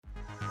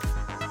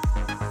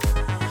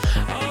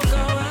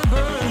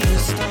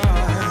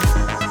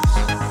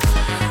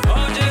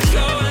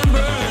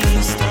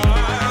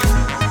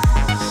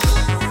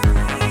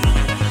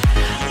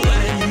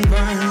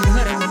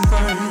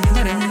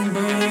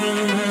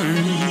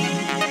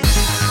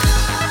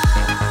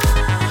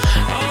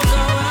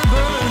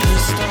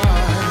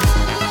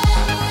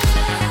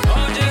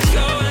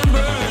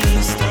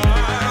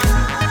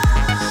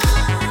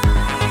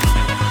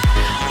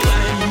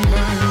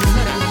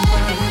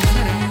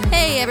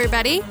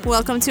everybody.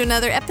 Welcome to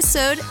another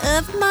episode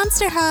of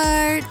Monster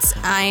Hearts.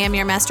 I am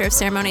your Master of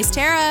Ceremonies,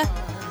 Tara.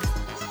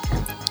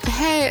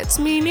 Hey, it's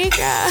me,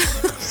 Nika.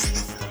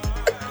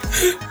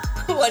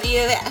 What do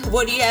you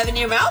have in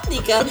your mouth,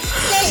 Nika?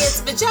 Hey,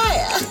 it's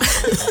Vijaya.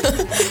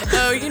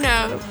 Oh, you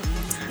know,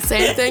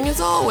 same thing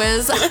as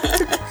always.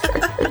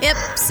 Yep,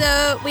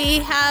 so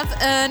we have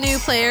a new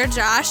player,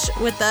 Josh,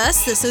 with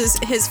us. This is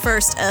his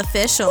first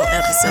official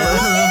episode.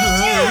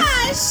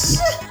 Josh!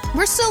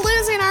 We're still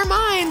losing our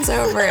minds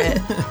over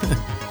it.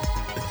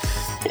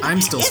 I'm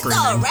still screaming.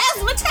 It's all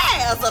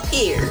razzmatazz up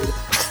here.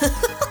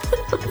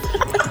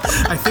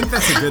 I think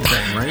that's a good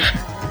thing, right?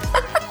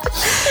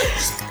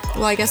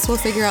 Well, I guess we'll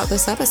figure out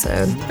this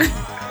episode.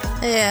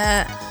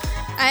 Yeah.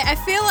 I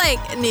feel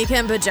like Nika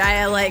and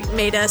Bajaya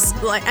made us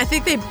I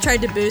think they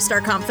tried to boost our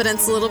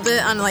confidence a little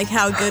bit on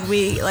how good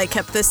we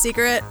kept this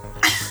secret.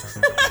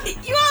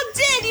 You all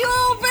did. You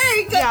all were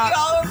very good. Yeah. You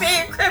all were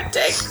very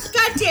cryptic.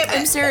 God damn it.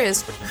 I'm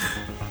serious.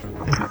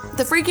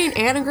 The freaking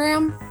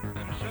anagram,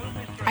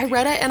 I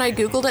read it and I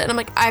Googled it and I'm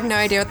like, I have no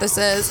idea what this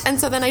is. And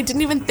so then I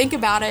didn't even think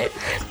about it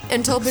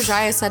until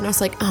Bajaya said, and I was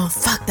like, oh,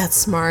 fuck, that's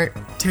smart.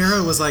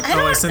 Tara was like,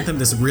 I sent them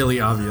this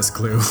really obvious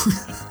clue.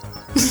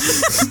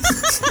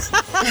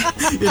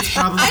 It's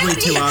probably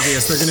too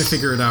obvious. They're going to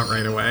figure it out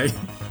right away.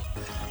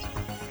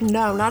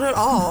 No, not at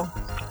all.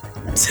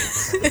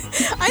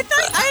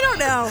 I don't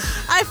know.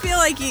 I feel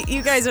like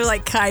you guys are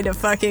kind of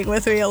fucking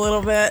with me a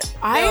little bit.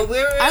 No,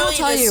 we're really I will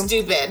tell you.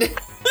 Stupid.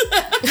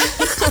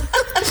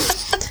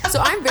 So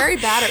I'm very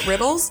bad at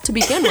riddles to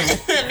begin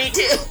with. Me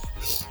too.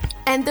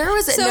 And there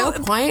was at no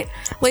point,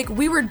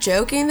 we were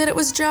joking that it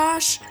was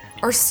Josh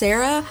or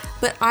Sarah,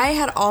 but I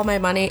had all my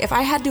money. If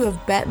I had to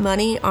have bet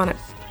money on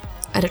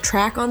at a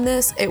track on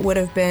this, it would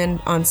have been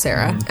on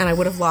Sarah, and I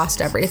would have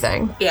lost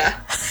everything. Yeah.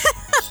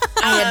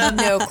 I had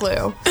no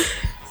clue.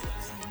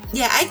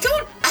 Yeah, did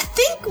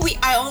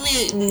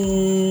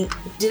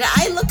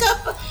I look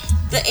up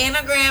the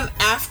anagram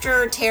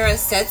after Tara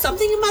said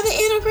something about the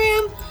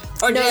anagram?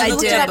 Or did I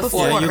look it up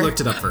before? Yeah, you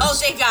looked it up first. Oh,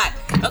 thank God.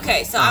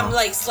 Okay, so I'm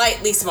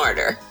slightly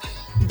smarter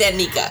than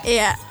Nika.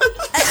 Yeah.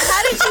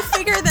 How did you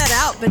figure that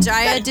out,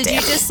 Bajaya? Did you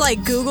just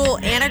Google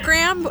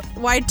anagram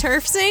wide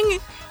turf sing?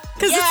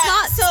 Because it's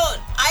not. So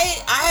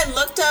I had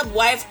looked up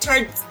wide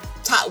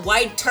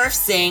turf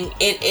sing.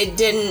 It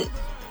didn't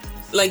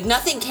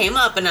nothing came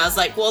up, and I was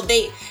like, well,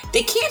 they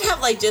can't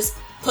have just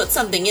put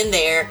something in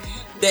there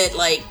that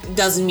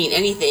doesn't mean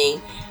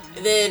anything.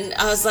 And then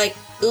I was like,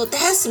 well, that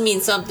has to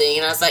mean something,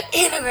 and I was like,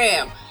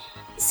 anagram.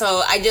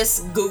 So I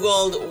just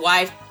Googled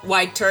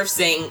wide turf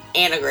sing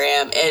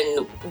anagram,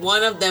 and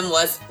one of them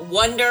was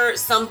wonder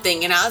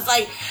something, and I was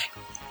like,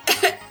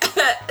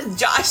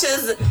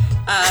 Josh's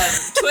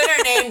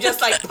Twitter name just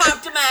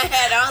popped in my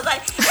head. I was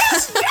like,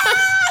 it's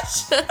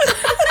Josh!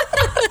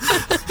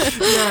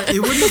 Yeah,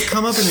 it wouldn't have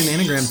come up in an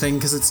anagram thing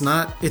because it's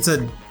not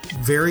a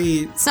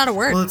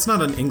word. Well, it's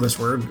not an English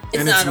word,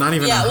 and it's not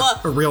even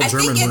a real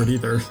German word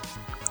either.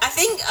 I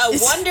think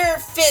Wonder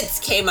Fits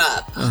came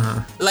up.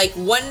 Uh-huh.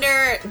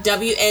 Wonder,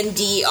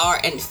 WNDR,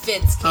 and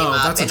Fits came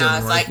up. That's a and German I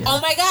was word, like, yeah.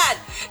 oh my God,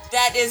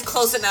 that is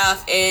close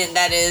enough. And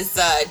that is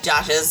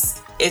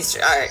Josh's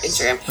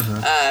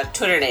Instagram,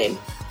 Twitter name.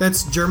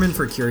 That's German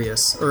for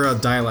curious, or a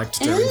dialect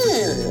German for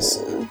curious.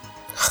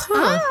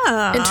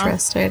 Huh.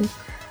 Interesting.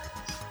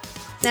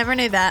 Never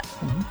knew that.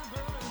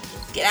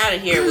 Get out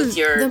of here with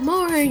your The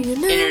more you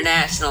know.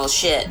 international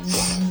shit.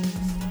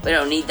 We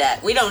don't need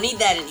that. We don't need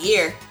that in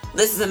here.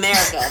 This is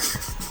America.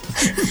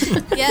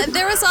 Yeah,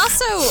 there was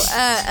also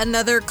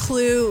another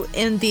clue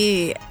in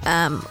the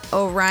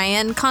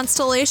Orion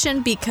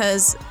constellation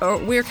because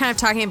we were kind of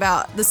talking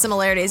about the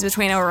similarities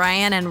between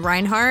Orion and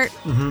Reinhardt.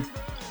 Mm-hmm.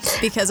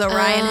 Because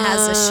Orion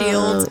has a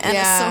shield and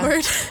a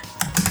sword.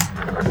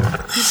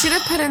 You should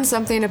have put in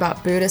something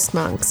about Buddhist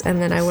monks,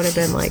 and then I would have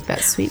been like,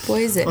 that sweet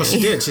boy Zinni. Well, she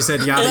did. She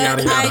said yada,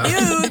 yada, yada. I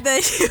knew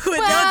that you would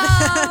know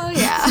that. Oh,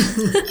 yeah.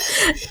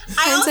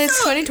 Hindsight's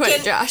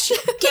 2020, Josh.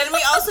 Can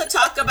we also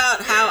talk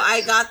about how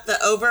I got the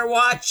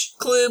Overwatch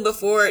clue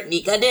before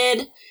Nika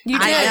did? You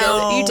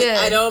did. You did.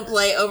 I don't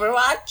play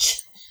Overwatch.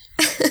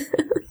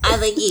 I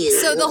like you.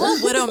 So the whole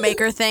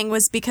Widowmaker thing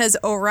was because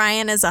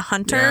Orion is a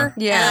hunter.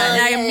 Yeah.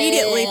 And I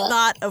immediately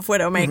thought of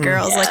Widowmaker.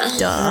 I was like,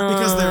 duh.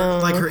 Because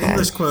her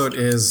English quote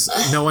is,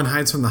 no one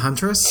hides from the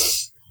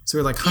huntress. So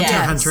we're like, hunter,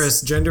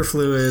 huntress, gender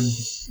fluid.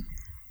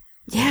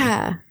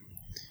 Yeah.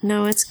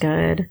 No, it's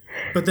good.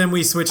 But then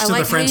we switched to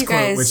the French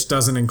quote, which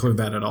doesn't include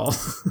that at all.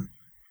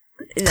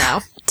 No.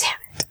 Damn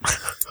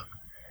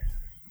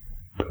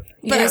it.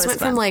 You guys went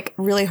from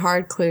really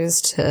hard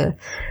clues to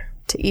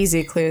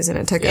easy clues, and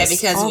it took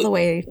us all the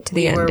way to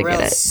the end to get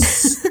it.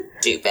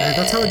 Stupid. Yeah,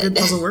 that's how a good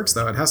puzzle works,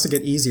 though. It has to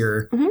get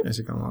easier as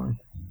you go along.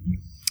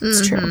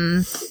 It's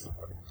true.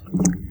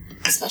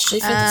 Especially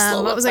for the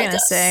slow what was I going to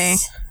say?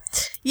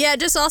 Yeah,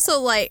 just also,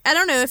 like, I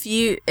don't know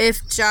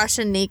if Josh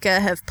and Nika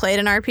have played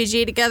an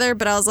RPG together,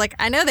 but I was like,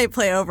 I know they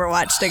play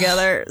Overwatch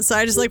together, so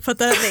I just, like, put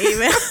that in the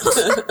email.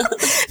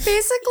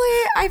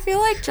 Basically, I feel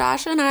like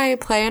Josh and I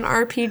play an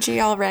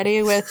RPG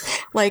already with,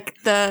 like,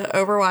 the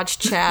Overwatch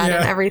chat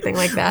and everything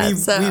like that.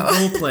 We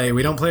role play.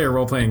 We don't play a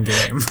role-playing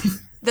game.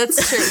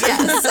 That's true,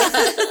 yes.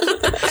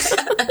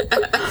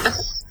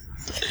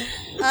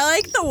 I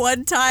like the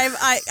one time,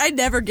 I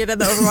never get in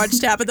the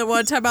Overwatch tab, but the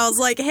one time I was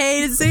like,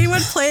 hey, has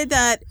anyone played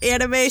that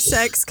anime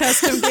sex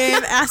custom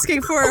game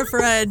asking for a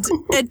friend?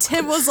 And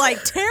Tim was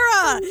like,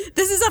 Tara,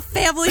 this is a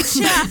family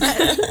chat.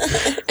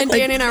 And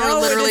Danny and I were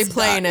literally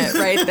playing it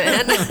right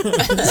then.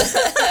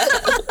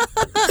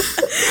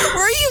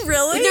 Were you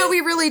really? No, we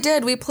really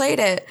did. We played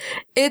it.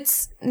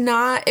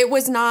 It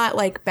was not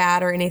like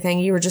bad or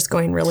anything. You were just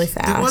going really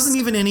fast. There wasn't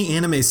even any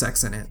anime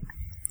sex in it.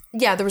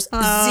 Yeah, there was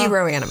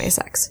zero anime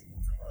sex.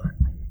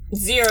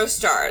 0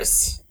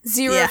 stars.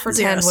 0 for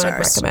 10 would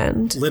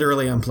recommend.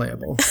 Literally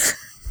unplayable.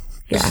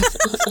 Yeah.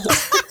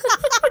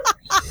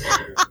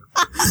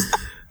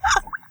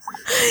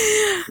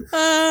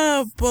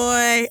 Oh,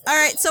 boy. All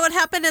right, so what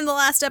happened in the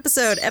last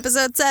episode?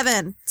 Episode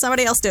 7.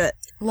 Somebody else do it.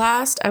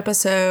 Last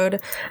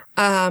episode,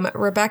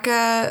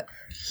 Rebecca...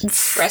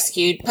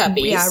 rescued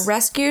puppies. Yeah,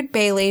 rescued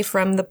Bailey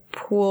from the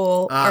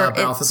pool.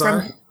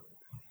 Balthazar?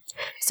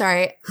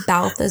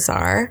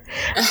 Balthazar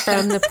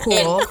from the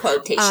pool. In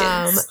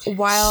quotations.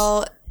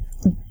 While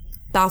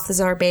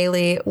Balthazar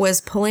Bailey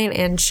was pulling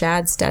in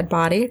Shad's dead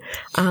body,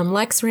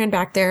 Lex ran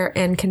back there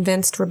and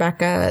convinced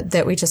Rebecca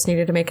that we just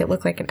needed to make it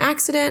look like an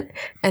accident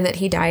and that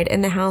he died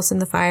in the house in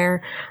the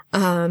fire.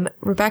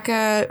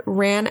 Rebecca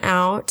ran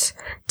out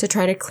to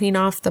try to clean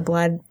off the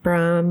blood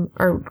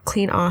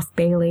clean off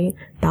Bailey,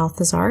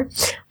 Balthazar.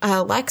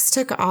 Lex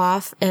took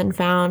off and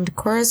found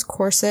Cora's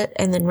corset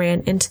and then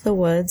ran into the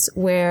woods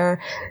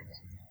where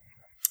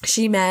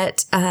she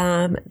met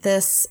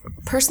this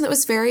person that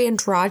was very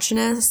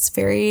androgynous,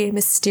 very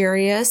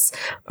mysterious,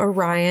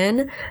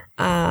 Orion.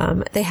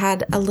 They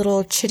had a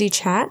little chitty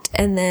chat,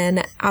 and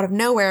then out of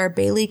nowhere,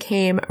 Bailey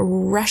came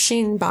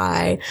rushing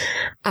by,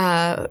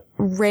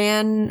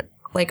 ran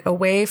like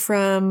away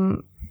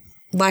from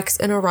Lex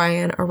and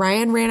Orion.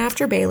 Orion ran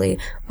after Bailey.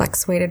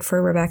 Lex waited for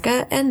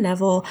Rebecca and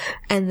Neville,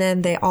 and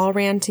then they all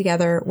ran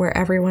together where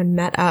everyone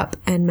met up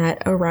and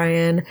met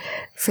Orion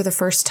for the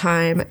first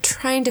time,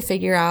 trying to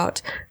figure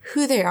out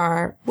who they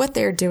are, what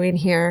they're doing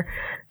here,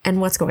 and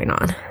what's going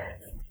on.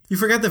 You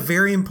forgot the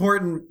very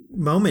important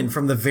moment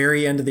from the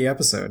very end of the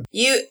episode.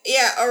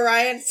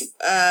 Orion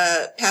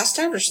passed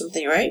out or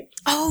something, right?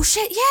 Oh,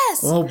 shit,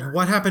 yes! Well,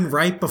 what happened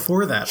right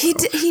before that? He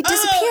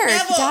disappeared.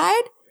 He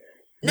died?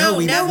 No,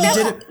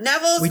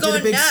 Neville's going did a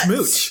big nuts.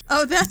 Smooch.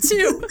 Oh, that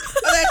too.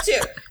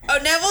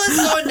 Neville is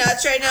going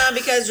nuts right now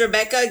because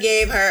Rebecca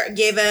gave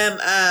him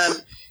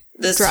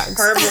this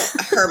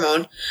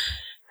hormone,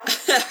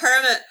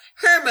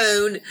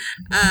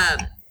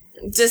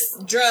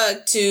 just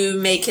drug to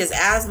make his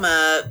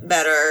asthma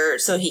better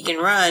so he can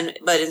run.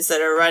 But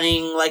instead of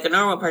running like a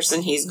normal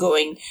person, he's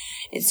going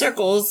in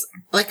circles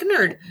like a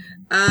nerd.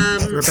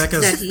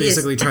 Rebecca's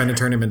basically trying to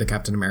turn him into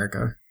Captain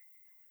America.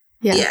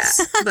 Yes.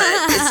 Yeah, but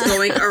it's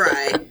going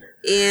awry.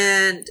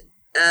 And,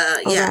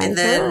 and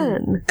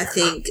then I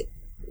think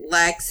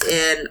Lex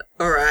and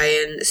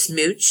Orion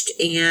smooched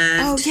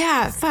and... Oh,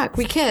 yeah, fuck,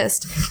 we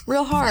kissed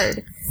real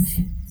hard.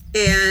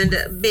 And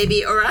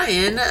baby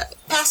Orion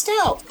passed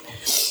out.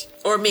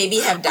 Or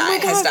maybe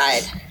has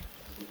died.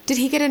 Did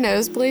he get a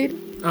nosebleed?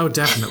 Oh,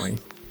 definitely.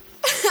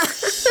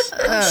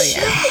 Oh,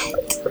 yeah.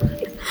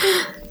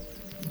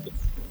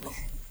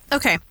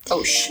 Okay.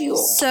 Oh, shoot.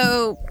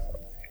 So...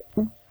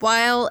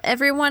 while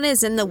everyone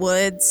is in the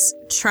woods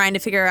trying to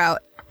figure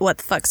out what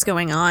the fuck's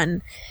going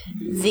on,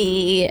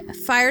 the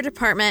fire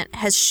department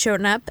has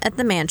shown up at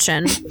the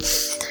mansion.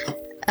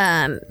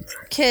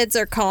 Kids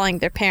are calling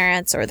their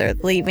parents or they're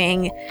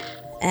leaving,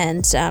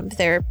 and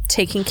they're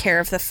taking care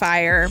of the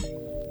fire.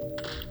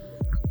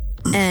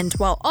 And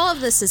while all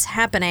of this is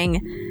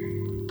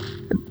happening,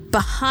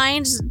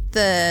 behind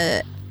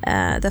the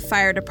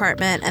fire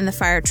department and the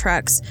fire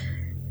trucks,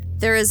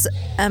 there is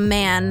a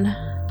man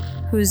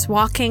who's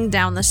walking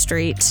down the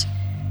street.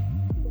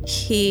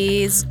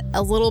 He's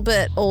a little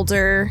bit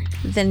older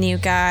than you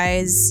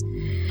guys.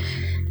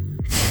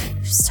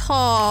 He's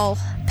tall,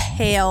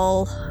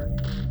 pale,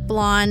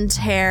 blonde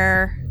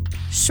hair,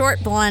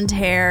 short blonde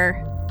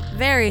hair,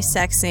 very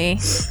sexy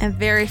and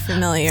very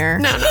familiar.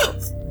 No.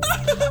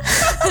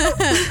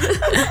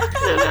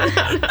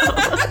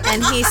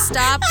 And he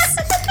stops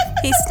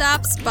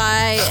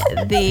by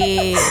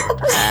the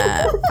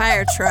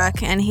fire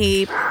truck and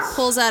he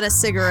pulls out a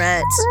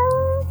cigarette.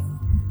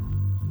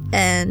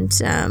 And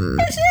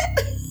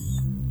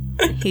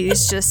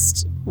he's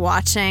just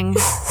watching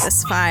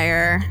this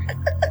fire.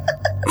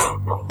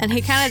 And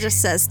he kind of just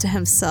says to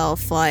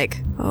himself,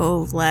 like,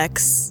 "Oh,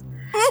 Lex,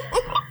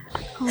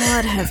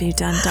 what have you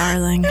done,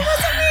 darling?" I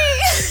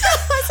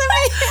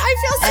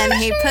feel so And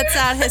he puts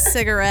out his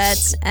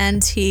cigarette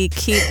and he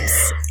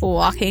keeps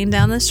walking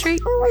down the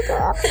street. Oh my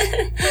god. Daddy,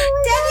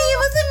 it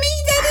wasn't me,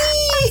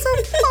 Daddy!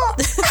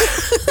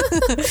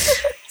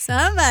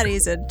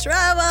 Somebody's in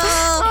trouble.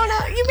 Oh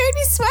no, you made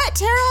me sweat,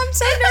 Tara. I'm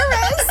so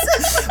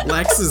nervous.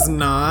 Lex is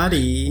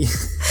naughty.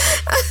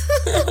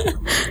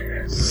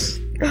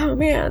 Oh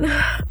man.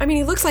 I mean,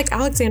 he looks like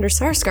Alexander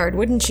Skarsgård.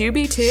 Wouldn't you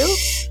be too?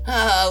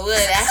 Oh,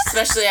 would,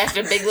 especially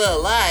after Big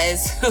Little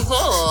Lies. Be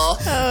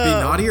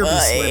naughty or be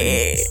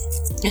sweaty?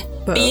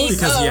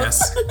 Because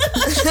yes.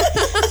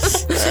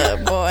 Oh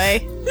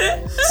boy.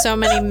 So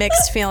many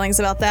mixed feelings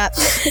about that.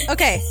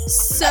 Okay,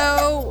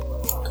 so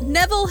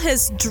Neville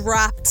has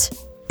dropped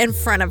in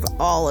front of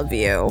all of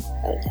you.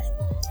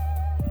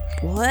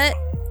 What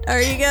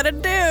are you gonna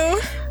do?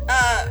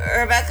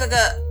 Rebecca,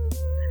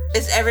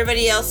 is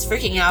everybody else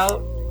freaking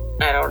out?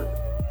 I don't.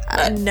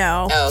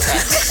 No. Oh, okay.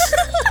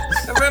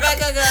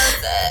 Rebecca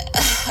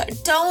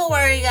goes, don't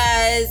worry,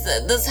 guys.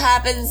 This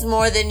happens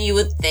more than you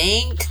would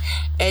think.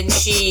 And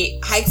she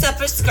hikes up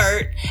her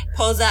skirt,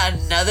 pulls out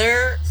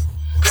another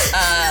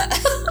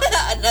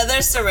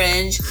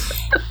syringe,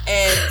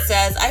 and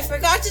says, I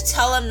forgot to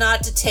tell him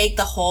not to take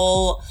the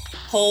whole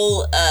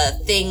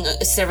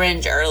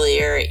syringe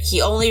earlier.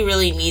 He only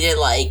really needed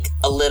like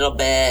a little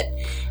bit.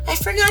 I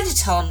forgot to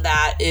tell him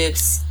that.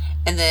 Oops.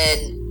 And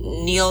then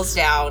kneels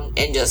down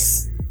and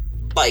just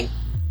like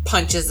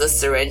punches the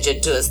syringe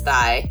into his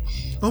thigh.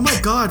 Oh my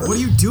god, what are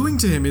you doing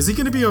to him? Is he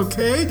gonna be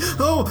okay?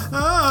 Oh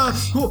my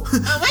god.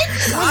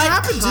 What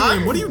happened to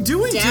him? What are you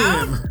doing to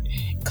him?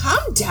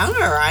 Calm down,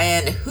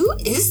 Orion. Who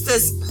is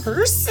this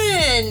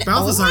person?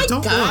 Balthazar,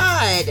 don't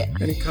God.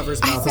 Look. And he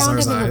covers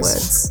Balthazar's eyes. I found him in the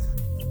woods.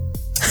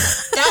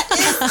 That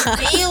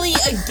is Bailey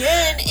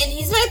again, and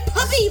he's my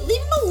puppy.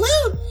 Leave him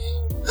alone.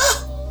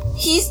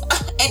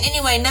 And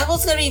anyway,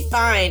 Neville's gonna be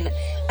fine.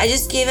 I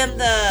just gave him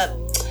the,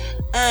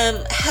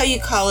 how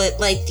you call it,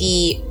 like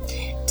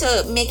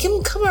to make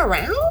him come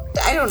around?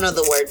 I don't know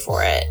the word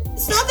for it.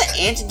 It's not the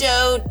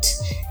antidote,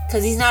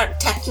 because he's not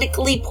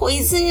technically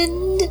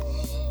poisoned,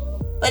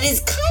 but he's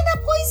kind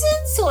of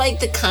poisoned, so like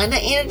the kind of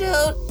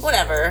antidote,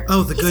 whatever.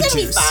 Oh, the good juice.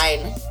 He's gonna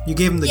be fine. You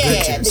gave him the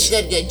good juice.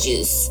 Yeah, the good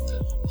juice.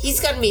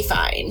 He's gonna be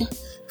fine.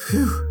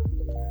 Whew.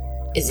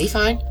 Is he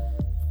fine?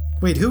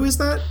 Wait, who is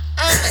that?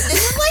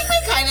 This is like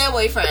my kind of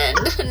boyfriend,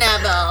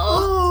 Neville.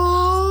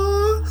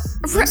 Aww,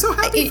 I'm so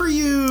happy for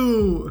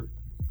you.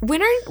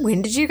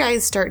 When did you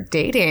guys start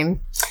dating?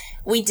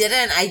 We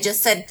didn't. I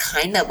just said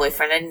kind of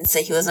boyfriend. I didn't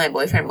say he was my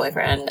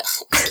boyfriend.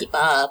 Keep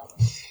up.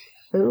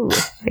 Ooh,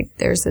 like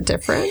there's a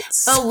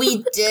difference. Oh,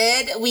 we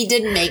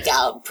did make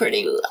out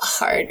pretty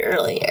hard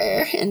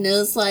earlier, and it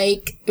was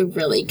like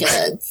really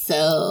good.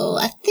 So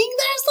I think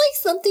there's like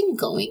something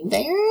going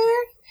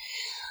there.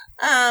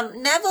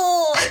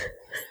 Neville.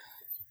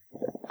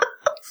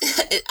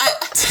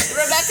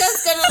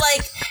 Rebecca's gonna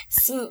like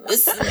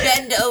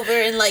bend over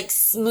and like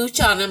smooch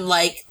on him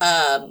like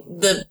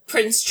the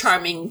Prince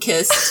Charming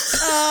kissed.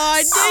 Oh,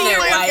 I knew you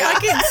were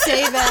fucking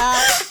say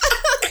that.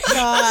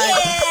 God.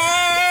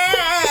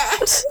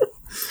 Yeah.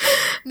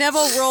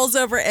 Neville rolls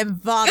over and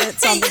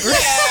vomits on the ground.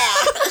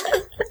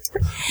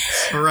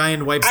 Yeah.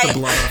 Orion wipes the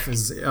blood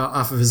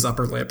off of his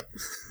upper lip.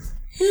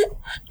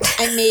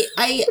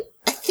 I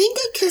think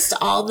I kissed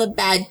all the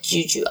bad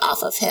juju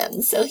off of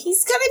him, so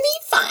he's gonna be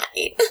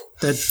fine.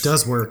 That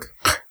does work.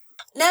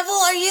 Neville,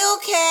 are you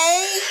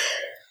okay?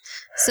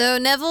 So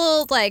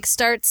Neville like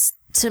starts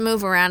to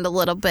move around a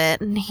little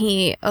bit, and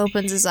he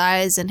opens his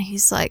eyes, and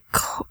he's like,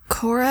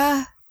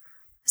 Cora?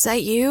 Is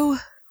that you?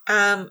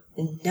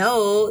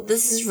 No,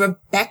 this is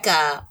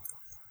Rebecca.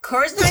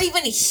 Cora's not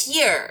even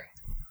here.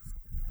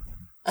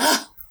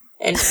 Ugh.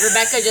 And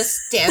Rebecca just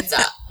stands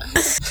up.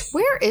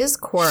 Where is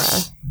Cora?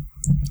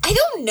 I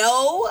don't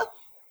know.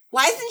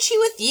 Why isn't she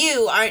with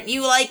you? Aren't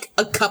you like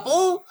a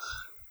couple?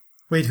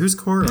 Wait, who's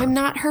Cora? I'm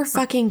not her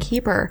fucking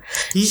keeper.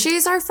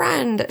 She's our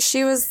friend.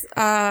 She was,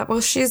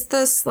 she's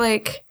this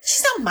like...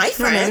 She's not my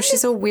friend. I don't know,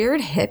 she's a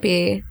weird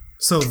hippie.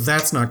 So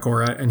that's not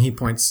Cora, and he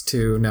points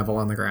to Neville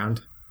on the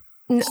ground.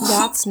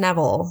 That's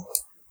Neville.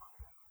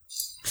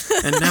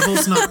 And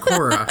Neville's not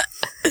Cora.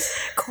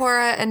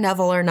 Cora and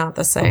Neville are not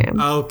the same.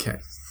 Okay.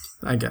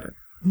 I get it.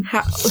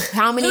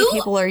 How many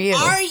people are you?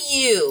 Who are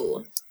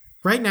you?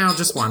 Right now,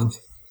 just one.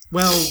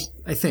 Well,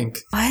 I think.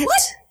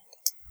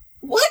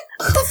 What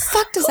the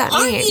fuck does that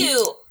mean? Are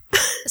you?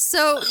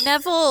 So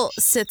Neville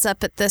sits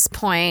up at this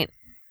point,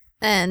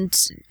 and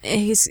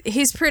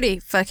he's pretty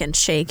fucking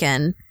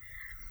shaken.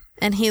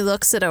 And he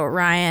looks at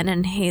Orion,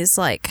 and he's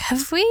like,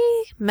 "Have we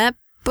met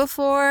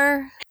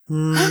before?"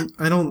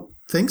 I don't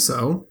think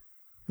so.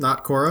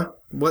 Not Cora.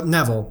 What?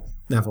 Neville.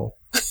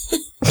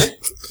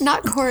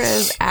 Not Cora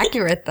is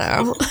accurate,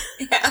 though.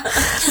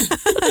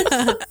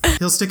 Yeah.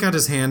 He'll stick out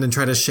his hand and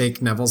try to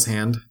shake Neville's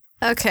hand.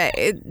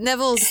 Okay,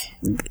 Neville's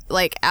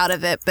like out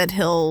of it, but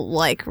he'll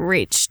like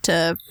reach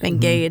to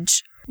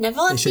engage.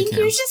 Neville, I think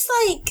you're just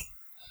like,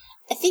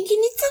 I think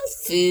you need some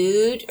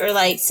food or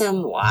like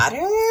some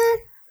water.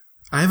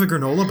 I have a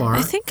granola bar.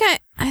 I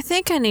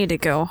think I need to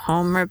go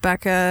home,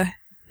 Rebecca.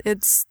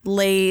 It's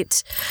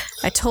late.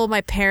 I told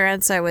my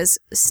parents I was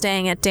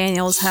staying at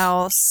Daniel's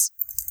house.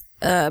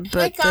 But oh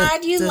my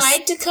God, you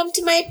lied to come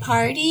to my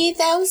party?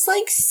 That was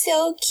like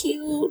so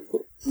cute.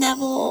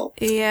 Neville.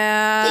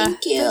 Yeah.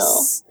 Thank you.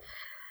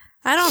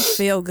 I don't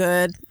feel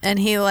good. And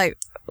he, like,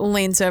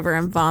 leans over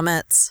and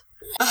vomits.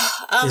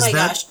 Oh my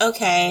gosh.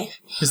 Okay.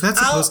 Is that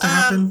supposed to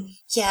happen?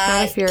 Yeah.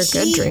 Not if you're a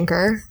good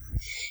drinker.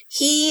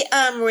 He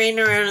ran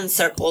around in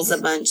circles a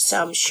bunch,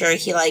 so I'm sure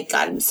he, like,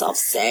 got himself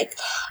sick.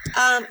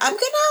 I'm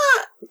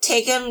gonna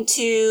take him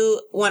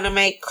to one of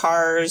my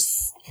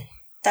cars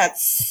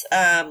that's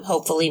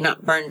hopefully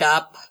not burned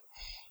up.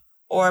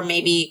 Or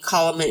maybe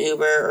call him an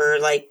Uber, or,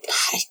 like,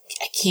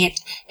 I can't,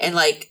 and,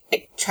 like,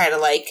 I try to,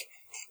 like,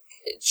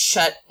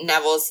 shut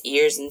Neville's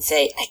ears and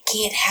say, I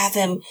can't have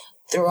him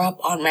throw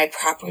up on my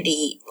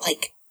property,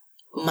 like,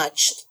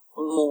 much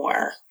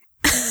more.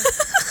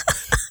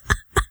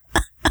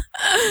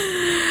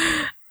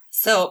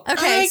 So,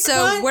 okay,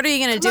 so what are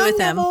you going to do with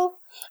him? Neville.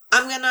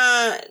 I'm going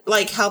to,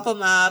 like, help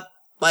him up,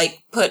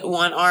 like, put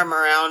one arm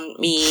around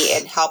me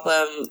and help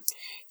him.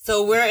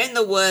 So we're in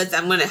the woods.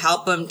 I'm going to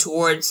help him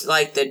towards,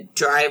 like, the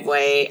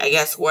driveway, I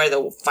guess, where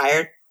the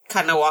fire,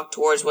 kind of walk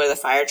towards where the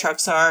fire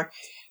trucks are.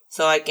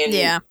 So I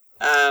can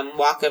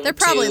walk him. They're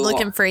probably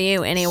looking for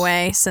you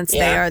anyway, since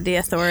they are the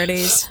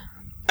authorities.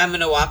 I'm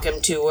going to walk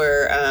him to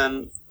where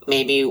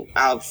maybe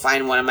I'll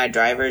find one of my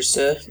drivers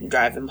to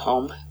drive him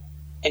home.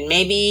 And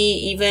maybe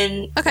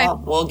even... Okay.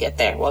 Well, we'll get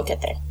there.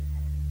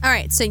 All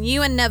right, so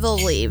you and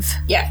Neville leave.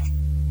 Yeah.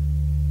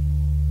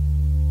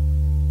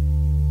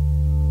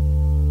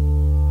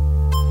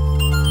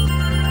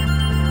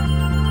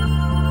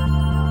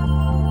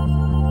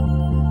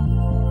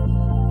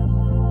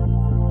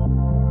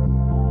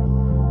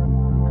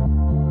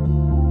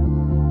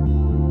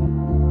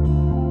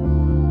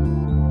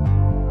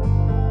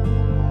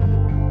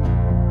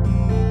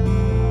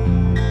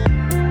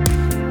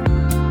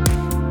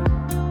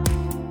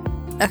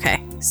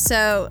 Okay,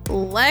 so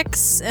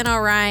Lex and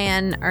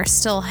Orion are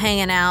still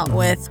hanging out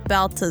with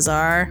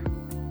Balthazar.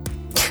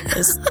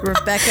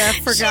 Rebecca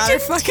forgot her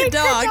fucking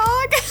dog.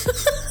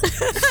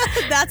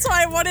 That's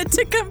why I wanted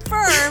to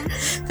confirm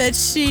that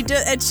she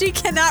did, and she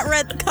cannot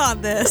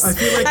retcon this. I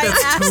feel like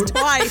that's asked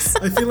twice.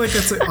 I feel like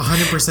that's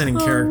 100% in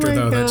character,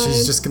 though, that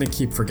she's just gonna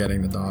keep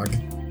forgetting the dog.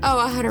 Oh,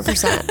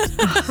 100%.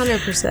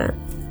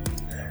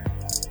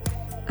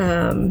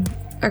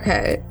 100%.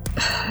 Okay.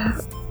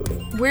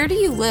 Where do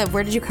you live?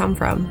 Where did you come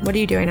from? What are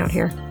you doing out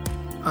here?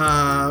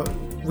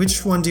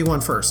 Which one do you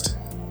want first?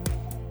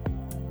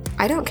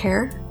 I don't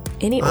care.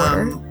 Any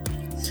order.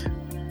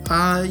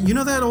 You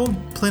know that old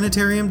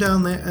planetarium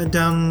down there,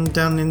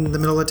 down in the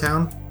middle of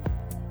town?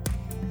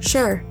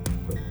 Sure.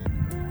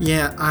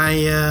 Yeah,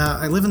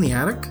 I live in the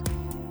attic.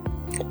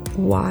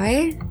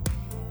 Why?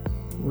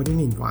 What do you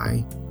mean,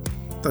 why?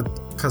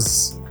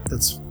 Because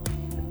that's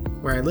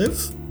where I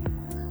live?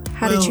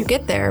 How did you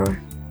get there?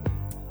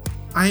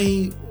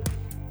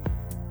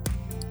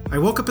 I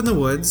woke up in the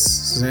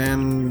woods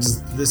and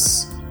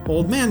this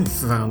old man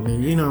found me.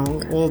 You know,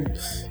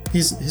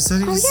 he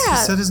said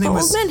his name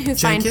was Jenkins. Old men who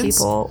find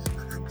people.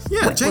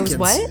 Yeah, Jenkins.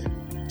 What?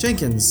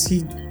 Jenkins.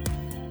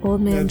 Old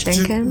man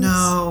Jenkins?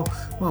 No,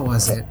 what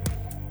was it?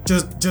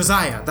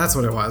 Josiah. That's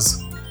what it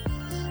was.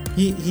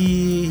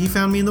 He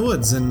found me in the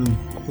woods and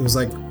he was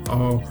like,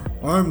 "Oh,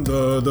 I'm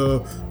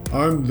the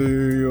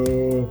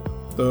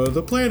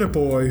planet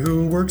boy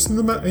who works in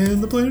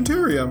the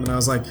planetarium." And I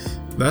was like,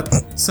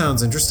 that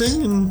sounds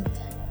interesting. And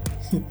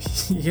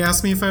he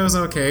asked me if I was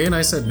okay, and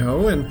I said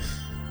no. And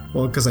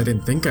well, because I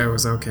didn't think I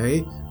was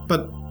okay,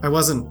 but I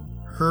wasn't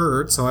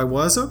hurt, so I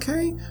was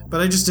okay. But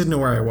I just didn't know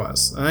where I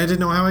was. I didn't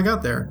know how I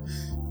got there,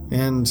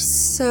 and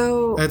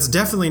so that's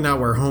definitely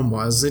not where home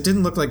was. It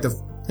didn't look like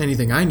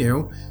anything I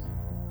knew.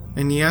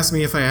 And he asked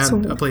me if I had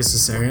a place to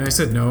stay, and I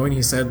said no. And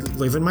he said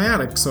live in my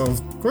attic. So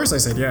of course I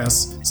said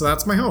yes. So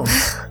that's my home.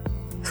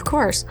 Of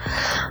course.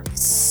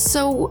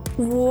 So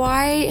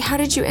how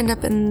did you end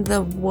up in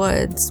the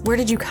woods? Where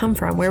did you come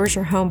from? Where was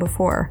your home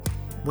before?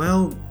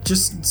 Well,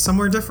 just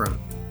somewhere different.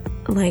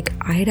 Like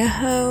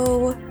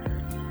Idaho?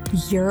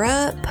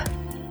 Europe?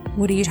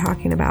 What are you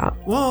talking about?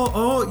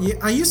 Well, yeah,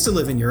 I used to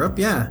live in Europe,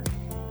 yeah.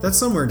 That's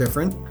somewhere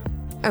different.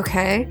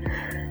 Okay.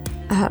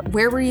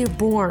 Where were you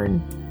born?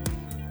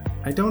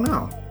 I don't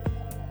know.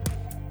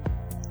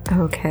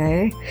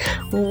 Okay.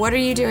 What are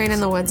you doing in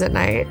the woods at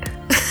night?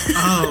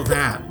 Oh,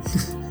 that.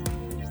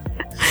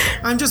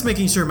 I'm just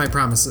making sure my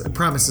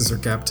promises are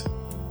kept.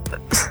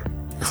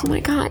 Oh my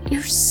god,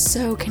 you're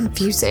so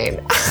confusing.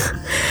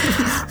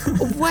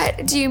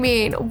 What do you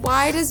mean?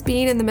 Why does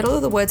being in the middle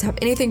of the woods have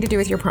anything to do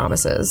with your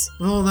promises?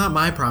 Well, not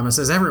my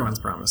promises, everyone's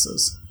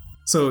promises.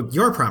 So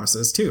your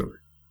promises, too.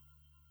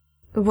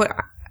 What?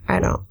 I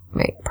don't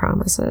make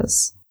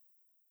promises.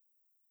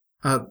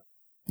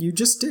 You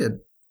just did.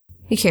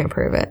 You can't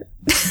prove it.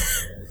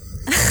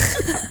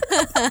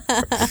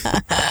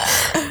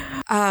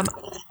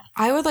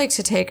 I would like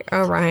to take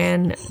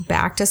Orion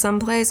back to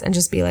someplace and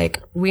just be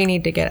like, we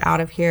need to get out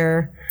of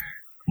here.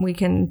 We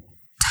can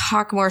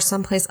talk more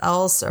someplace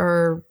else,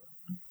 or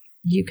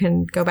you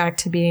can go back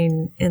to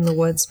being in the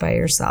woods by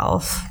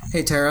yourself.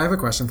 Hey, Tara, I have a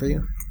question for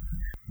you.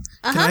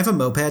 Can I have a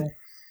moped?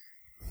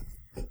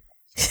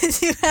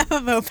 You have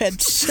a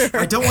moped, sure.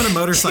 I don't want a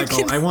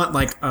motorcycle. I want,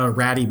 like, a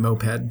ratty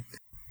moped.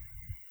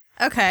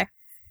 Okay.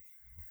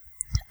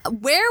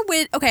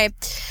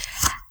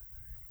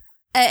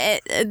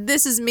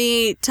 This is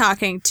me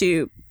talking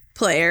to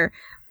player.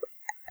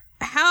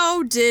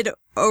 How did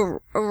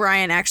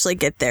Orion actually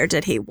get there?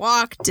 Did he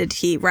walk? Did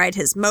he ride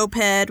his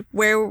moped?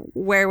 Where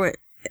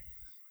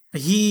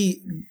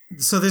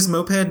So this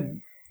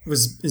moped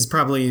is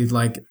probably,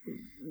 like,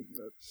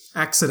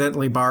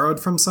 accidentally borrowed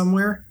from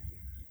somewhere.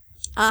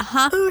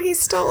 Uh-huh. Oh, he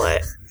stole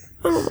it.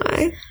 Oh,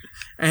 my.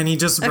 And he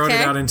just rode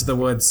it out into the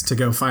woods to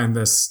go find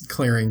this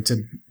clearing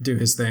to do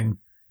his thing.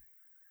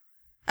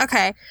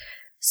 Okay.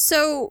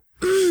 So,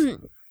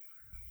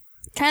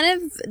 kind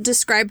of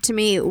describe to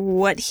me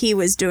what he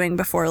was doing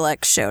before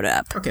Lex showed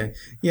up. Okay.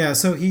 Yeah,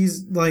 so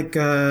he's like,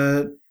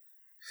 they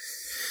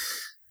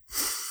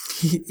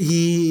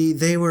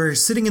were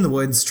sitting in the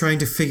woods trying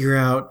to figure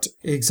out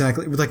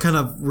exactly, like, kind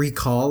of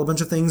recall a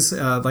bunch of things.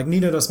 Like,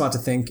 needed a spot to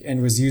think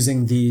and was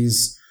using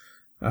these,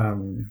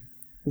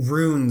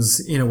 runes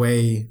in a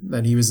way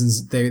that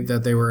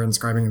that they were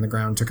inscribing in the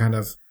ground to kind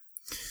of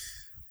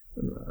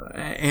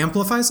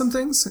amplify some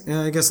things.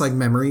 I guess, like,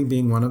 memory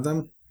being one of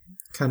them.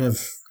 Kind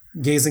of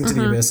gazing to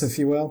the abyss, if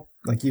you will.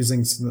 Like,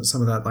 using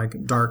some of that,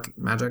 like, dark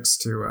magics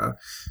to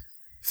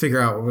figure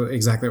out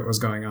exactly what was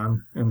going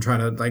on and trying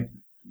to, like,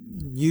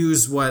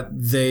 use what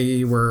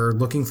they were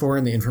looking for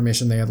and the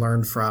information they had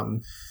learned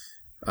from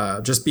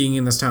just being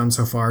in this town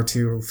so far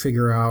to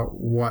figure out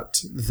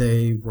what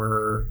they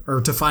were,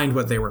 or to find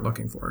what they were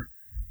looking for.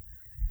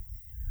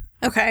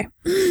 Okay.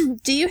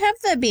 Do you have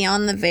the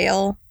Beyond the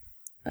Veil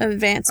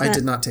advancement? I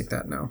did not take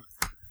that, no.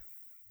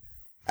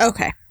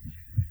 Okay.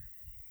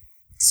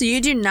 So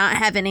you do not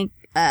have any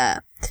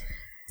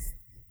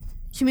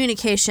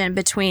communication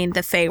between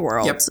the Fey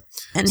world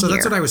and so here.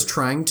 That's what I was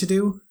trying to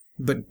do,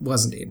 but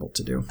wasn't able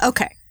to do.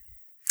 Okay.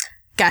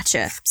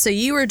 Gotcha. So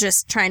you were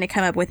just trying to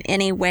come up with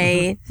any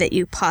way that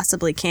you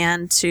possibly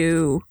can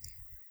to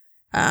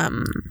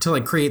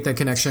like, create that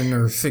connection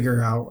or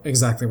figure out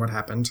exactly what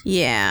happened.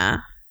 Yeah.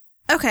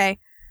 Okay.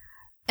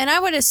 And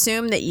I would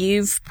assume that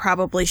you've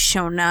probably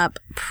shown up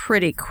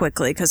pretty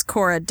quickly because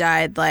Cora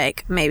died,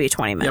 like, maybe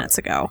 20 minutes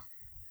ago.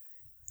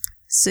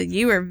 So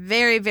you were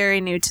very, very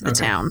new to the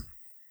town.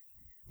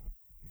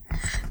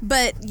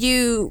 But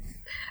you,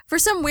 for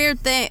some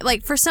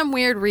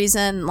weird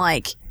reason,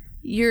 like,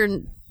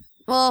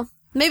 well,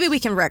 maybe we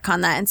can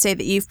retcon that and say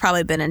that you've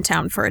probably been in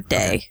town for a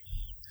day. Okay.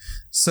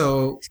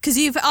 So, because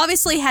you've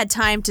obviously had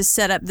time to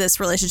set up this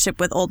relationship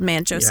with Old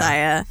Man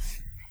Josiah.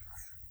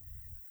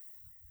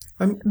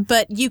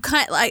 But you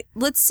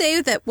let's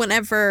say that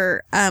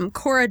whenever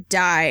Cora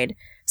died,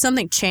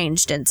 something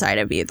changed inside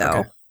of you, though.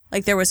 Okay.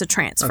 Like, there was a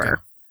transfer.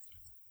 Okay.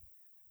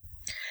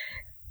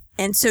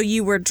 And so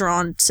you were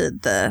drawn to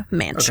the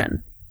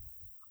mansion.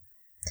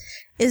 Okay.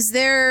 Is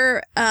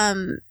there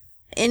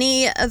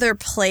any other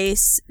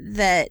place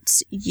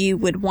that you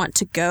would want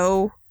to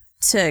go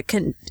to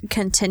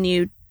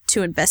continue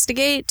to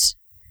investigate?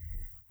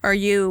 Are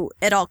you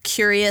at all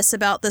curious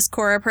about this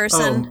Cora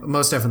person? Oh,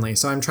 most definitely.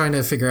 So I'm trying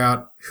to figure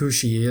out who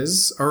she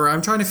is, or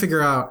I'm trying to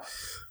figure out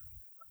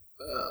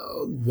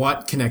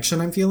what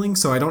connection I'm feeling.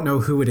 So I don't know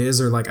who it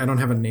is, or, like, I don't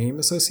have a name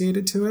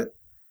associated to it.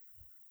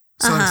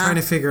 So I'm trying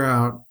to figure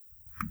out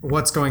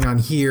what's going on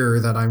here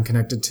that I'm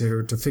connected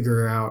to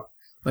figure out,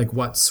 like,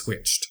 what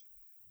switched.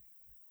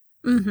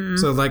 Mm-hmm.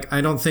 So, like,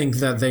 I don't think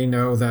that they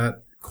know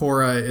that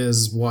Cora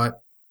is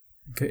what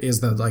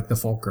is the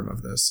fulcrum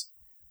of this.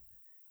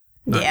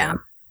 Not yeah. Yet.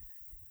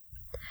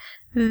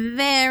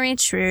 Very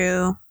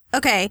true.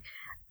 Okay.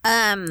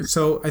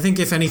 So I think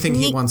if anything,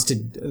 he wants to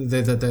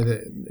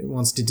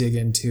wants to dig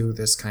into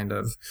this kind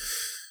of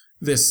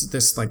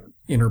this like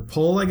inner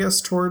pull, I guess,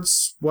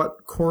 towards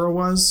what Cora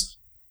was,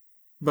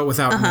 but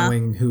without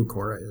knowing who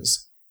Cora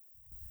is.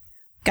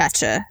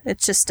 Gotcha.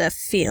 It's just a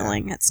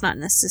feeling. It's not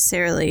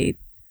necessarily.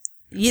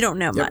 You don't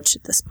know much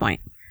at this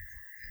point.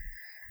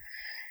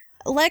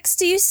 Lex,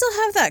 do you still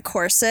have that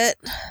corset?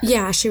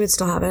 Yeah, she would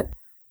still have it.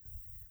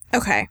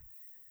 Okay.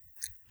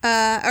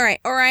 All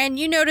right. Orion,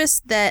 you notice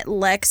that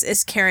Lex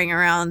is carrying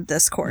around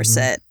this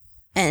corset,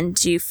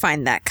 and you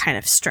find that kind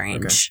of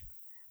strange. Okay.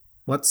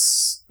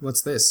 What's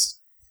this?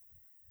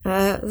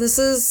 This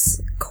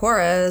is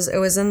Cora's. It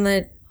was in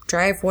the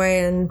driveway,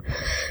 and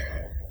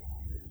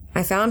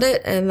I found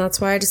it, and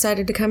that's why I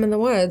decided to come in the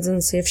woods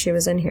and see if she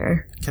was in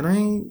here. Can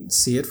I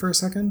see it for a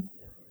second?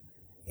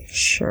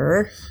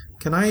 Sure.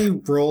 Can I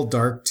roll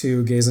dark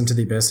to gaze into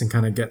the abyss and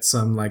kind of get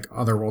some, like,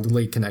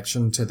 otherworldly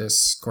connection to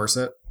this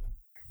corset?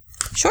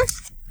 Sure.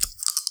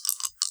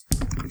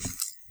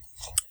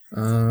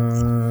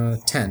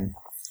 10.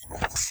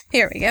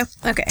 Here we go.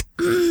 Okay.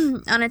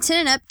 On a 10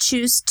 and up,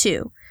 choose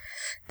 2.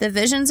 The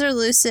visions are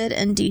lucid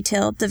and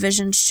detailed. The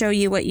visions show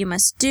you what you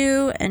must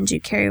do, and you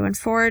carry one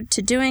forward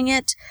to doing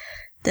it.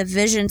 The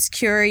visions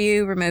cure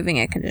you, removing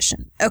a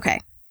condition.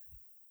 Okay.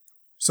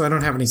 So I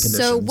don't have any conditions.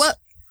 So what...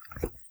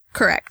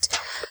 Correct.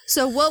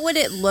 So what would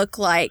it look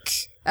like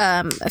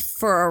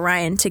for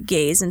Orion to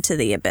gaze into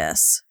the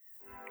abyss?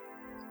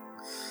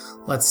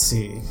 Let's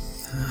see.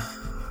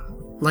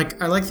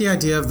 I like the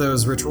idea of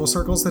those ritual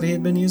circles that he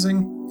had been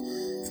using.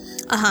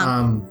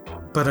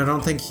 But I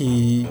don't think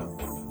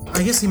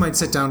I guess he might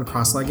sit down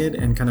cross-legged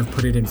and kind of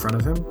put it in front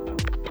of him.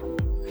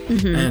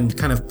 And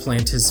kind of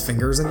plant his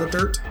fingers in the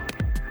dirt.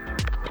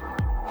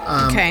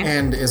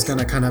 And is going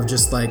to kind of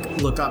just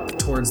like look up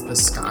towards the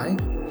sky,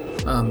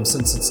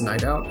 since it's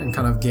night out, and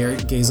kind of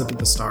gaze up at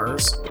the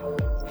stars.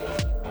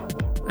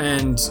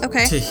 And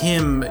to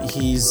him,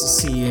 he's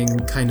seeing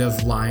kind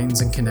of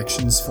lines and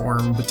connections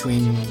form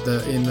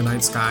in the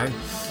night sky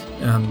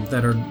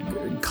that are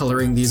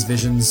coloring these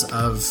visions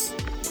of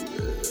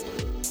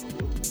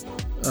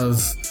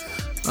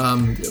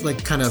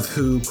like kind of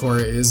who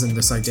Korra is and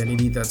this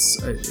identity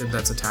that's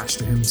attached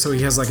to him. So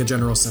he has like a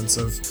general sense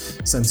of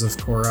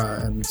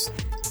Korra and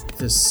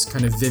this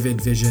kind of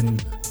vivid vision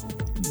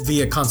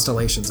via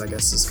constellations, I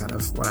guess, is kind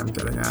of what I'm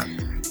getting at.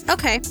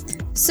 Okay.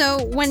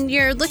 So when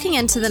you're looking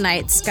into the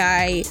night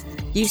sky,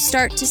 you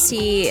start to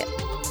see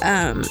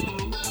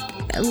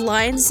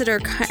lines that are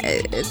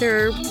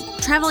they're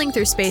traveling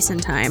through space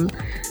and time.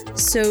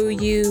 So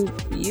you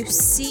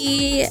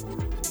see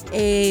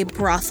a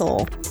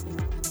brothel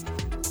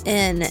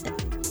in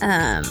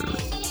a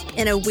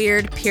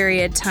weird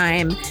period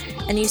time,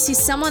 and you see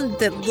someone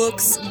that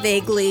looks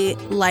vaguely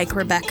like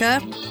Rebecca,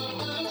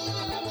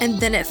 and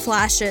then it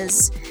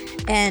flashes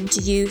and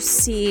you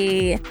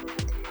see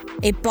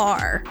a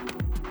bar,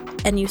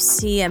 and you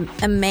see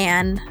a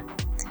man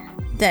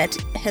that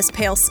has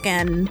pale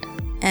skin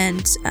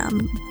and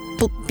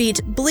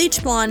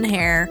bleach blonde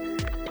hair,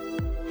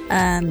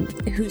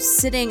 who's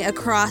sitting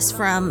across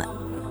from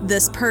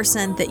this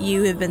person that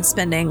you have been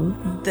spending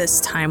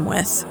this time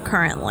with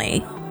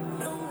currently.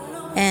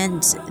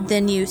 And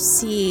then you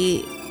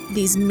see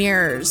these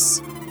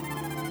mirrors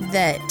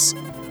that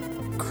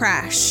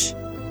crash,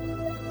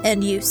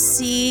 and you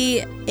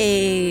see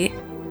a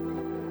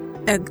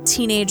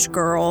teenage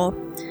girl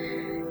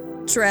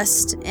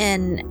dressed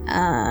in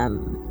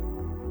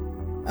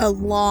a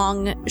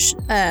long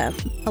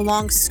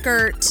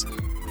skirt,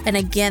 and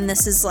again,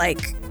 this is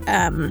like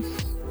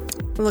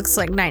looks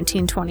like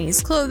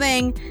 1920s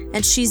clothing,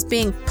 and she's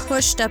being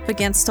pushed up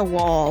against a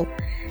wall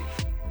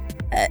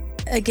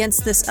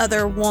against this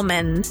other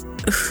woman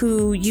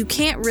who you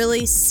can't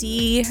really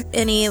see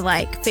any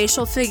like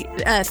facial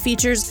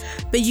features,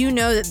 but you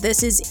know that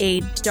this is a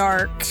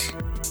dark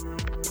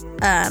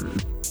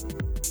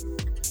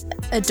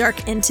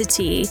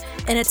entity,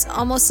 and it's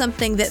almost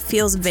something that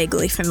feels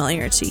vaguely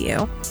familiar to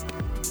you.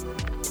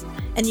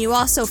 And you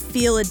also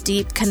feel a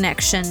deep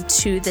connection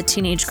to the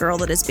teenage girl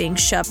that is being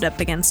shoved up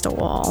against a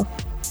wall.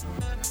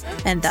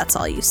 And that's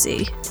all you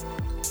see.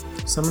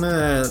 So I'm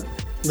gonna,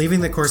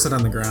 leaving the corset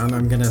on the ground,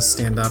 I'm gonna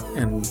stand up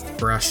and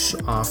brush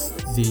off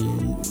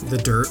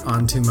the dirt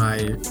onto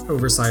my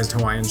oversized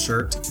Hawaiian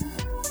shirt,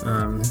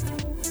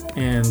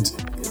 and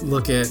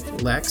look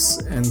at Lex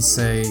and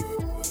say,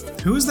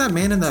 "Who is that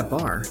man in that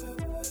bar?"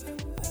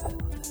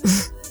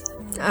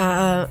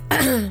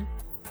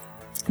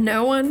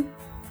 No one.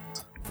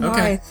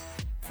 Okay.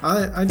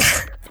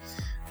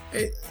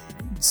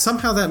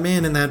 Somehow that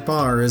man in that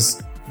bar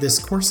is this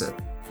corset,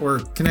 or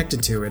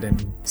connected to it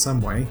in some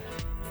way.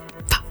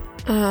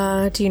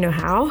 Do you know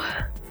how?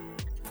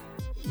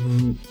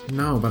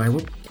 No, but I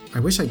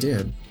wish I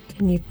did.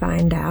 Can you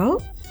find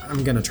out?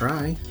 I'm gonna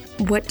try.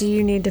 What do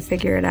you need to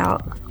figure it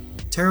out?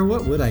 Tara,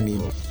 what would I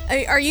need?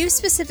 Are you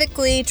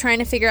specifically trying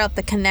to figure out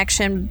the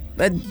connection,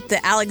 the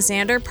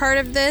Alexander part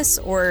of this,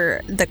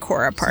 or the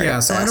Korra part of this? Yeah,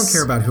 so I don't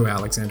care about who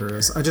Alexander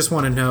is. I just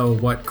want to know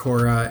what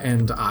Korra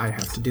and I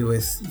have to do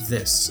with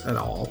this at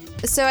all.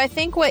 So I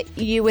think what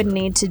you would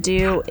need to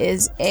do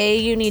is,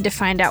 you need to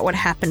find out what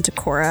happened to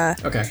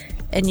Korra. Okay.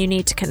 And you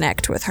need to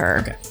connect with her.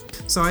 Okay.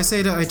 So I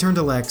turn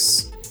to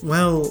Lex.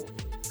 Well,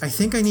 I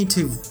think I need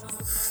to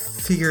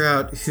figure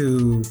out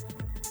who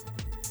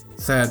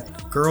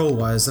that girl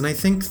was, and I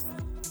think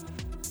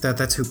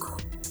that's who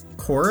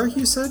Korra,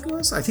 you said,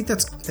 was? I think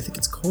it's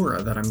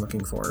Korra that I'm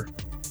looking for.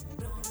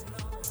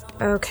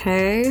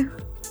 Okay.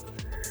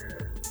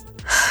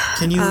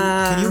 Can you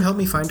help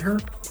me find her?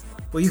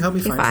 Will you help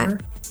me find her?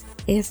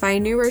 If I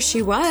knew where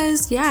she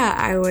was, yeah,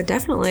 I would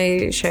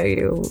definitely show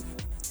you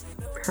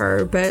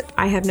her, but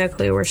I have no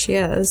clue where she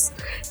is.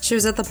 She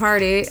was at the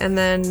party, and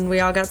then we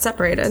all got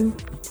separated.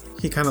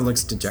 He kind of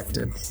looks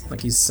dejected,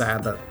 like he's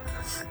sad that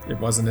it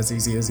wasn't as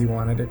easy as he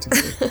wanted it to be.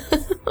 He's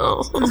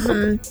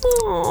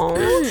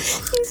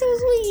so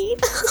sweet.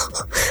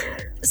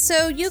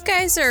 So you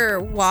guys are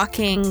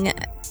walking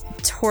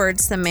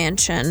towards the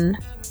mansion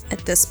at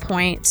this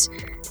point,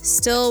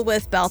 still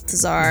with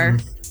Balthazar.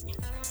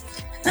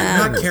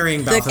 I'm not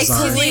carrying Balthazar.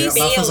 Balthazar's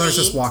Bailey.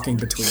 just walking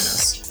between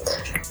us.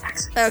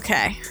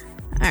 Okay.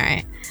 All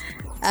right.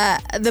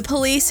 The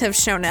police have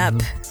shown up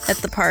at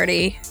the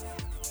party.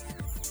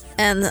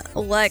 And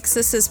Lex,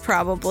 this is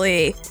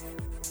probably...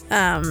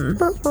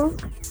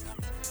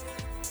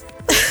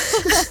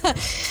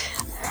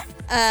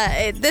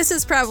 this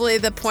is probably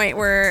the point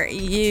where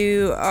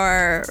you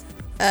are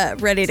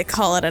ready to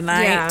call it a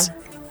night. Yeah.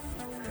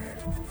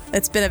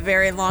 It's been a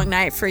very long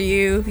night for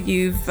you.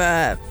 You've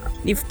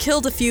You've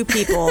killed a few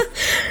people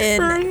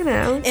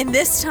in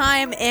this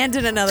time and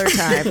in another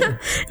time.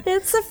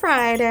 It's a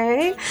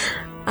Friday.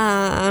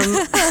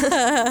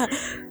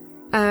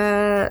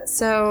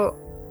 So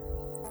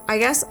I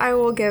guess I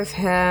will give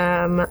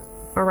him,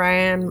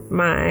 Orion,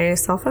 my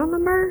cell phone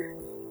number.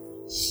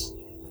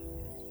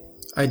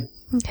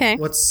 Okay.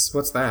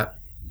 What's that?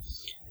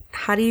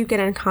 How do you get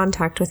in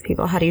contact with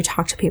people? How do you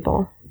talk to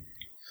people?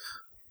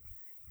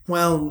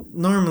 Well,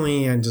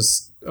 normally I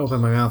just open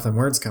my mouth and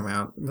words come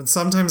out. But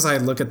sometimes I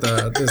look at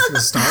the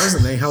stars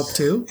and they help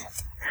too.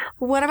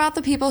 What about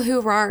the people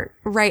who aren't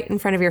right in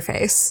front of your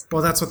face?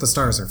 Well, that's what the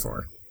stars are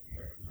for.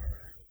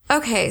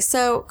 Okay,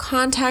 so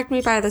contact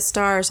me by the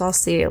stars. I'll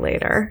see you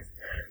later.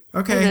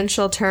 Okay. And then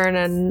she'll turn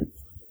and,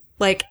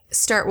 like,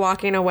 start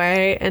walking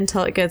away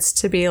until it gets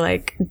to be,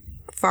 like,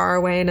 far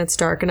away and it's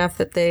dark enough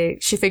that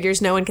she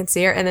figures no one can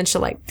see her, and then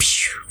she'll, like,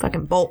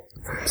 fucking bolt.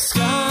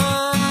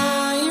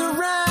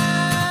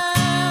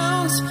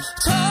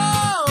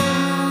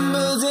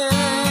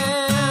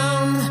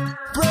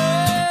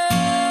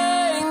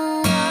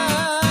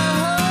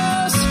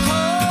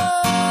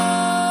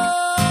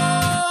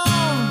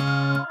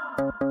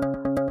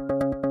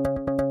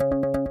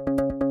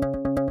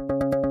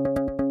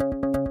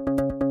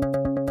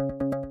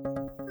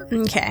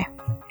 Okay.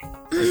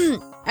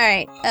 All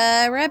right.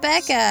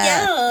 Rebecca.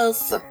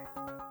 Yes.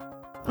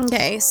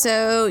 Okay,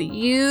 so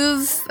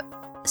you've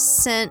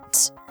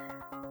sent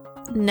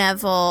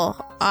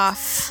Neville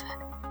off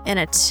in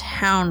a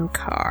town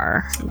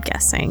car, I'm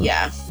guessing.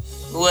 Yeah.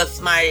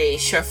 With my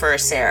chauffeur,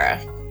 Sarah.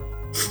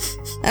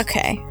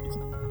 Okay.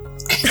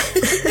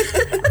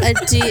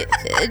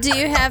 Do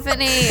you have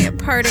any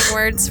parting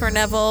words for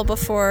Neville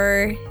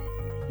before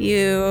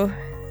you...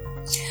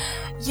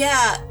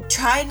 Yeah,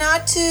 try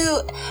not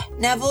to...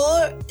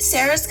 Neville,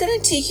 Sarah's gonna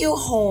take you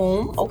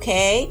home,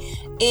 okay?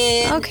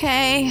 And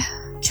Okay.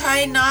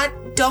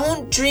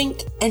 Don't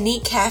drink any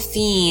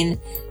caffeine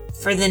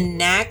for the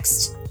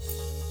next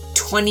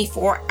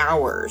 24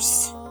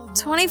 hours.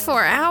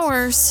 24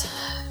 hours?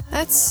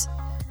 That's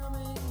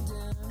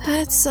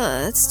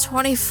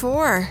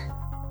 24.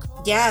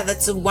 Yeah,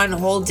 that's one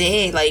whole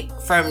day, like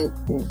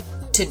from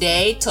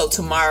today till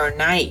tomorrow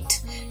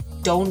night.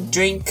 Don't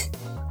drink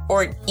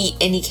or eat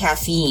any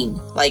caffeine.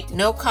 Like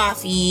no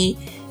coffee,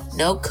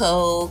 no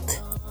Coke,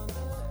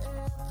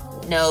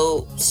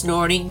 no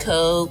snorting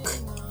Coke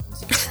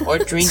or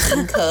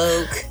drinking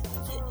Coke.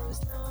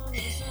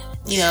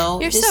 You know,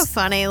 You're so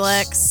funny,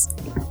 Lex.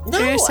 No,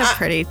 You're so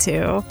pretty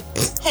too.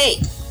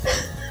 Hey,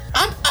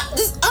 I'm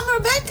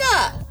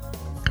Rebecca.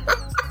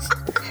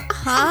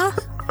 Huh?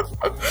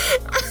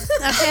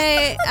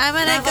 Okay, I'm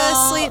gonna go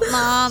sleep,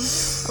 Mom.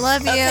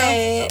 Love you.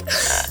 Okay.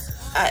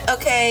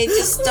 Okay,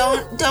 just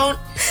don't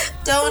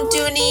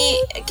do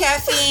any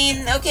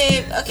caffeine.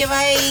 Okay,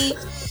 bye.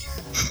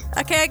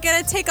 Okay, I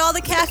gotta take all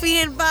the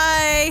caffeine.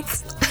 Bye.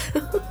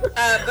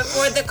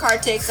 Before the car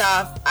takes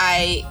off,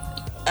 I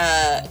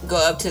go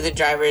up to the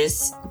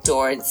driver's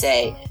door and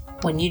say,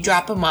 when you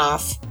drop him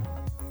off,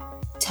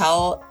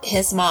 tell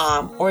his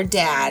mom or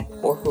dad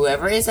or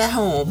whoever is at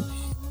home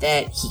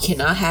that he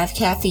cannot have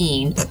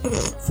caffeine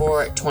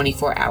for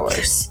 24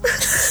 hours.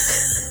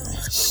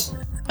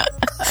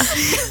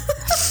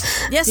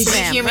 Yes,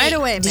 ma'am. Right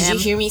away, ma'am. Did you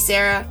hear me,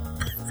 Sarah?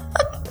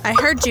 I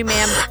heard you,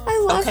 ma'am.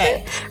 I love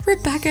it.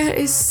 Rebecca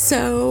is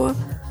so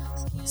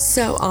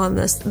on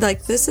this.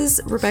 Like, this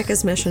is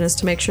Rebecca's mission, is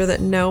to make sure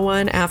that no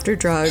one after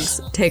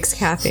drugs takes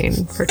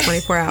caffeine for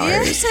 24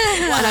 hours. Yeah.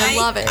 And I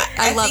love it.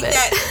 I love think it.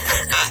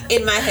 That,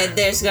 in my head,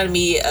 there's gonna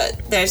be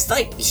there's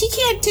like, he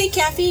can't take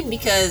caffeine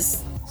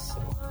because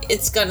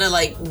it's gonna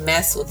like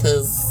mess with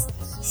his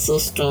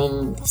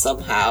system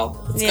somehow.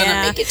 It's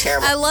gonna make it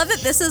terrible. I love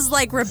it. This is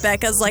like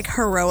Rebecca's like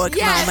heroic moment.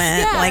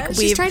 Yeah. Like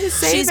she's trying to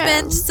save she's him.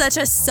 been such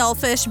a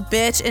selfish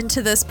bitch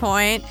into this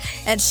point,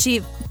 and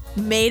she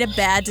made a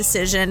bad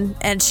decision,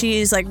 and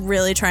she's like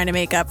really trying to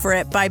make up for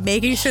it by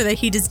making sure that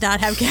he does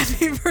not have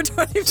caffeine for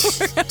 24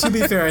 hours. To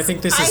be fair, I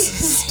think this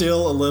is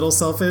still a little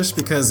selfish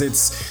because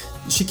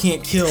she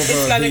can't kill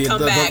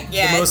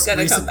the most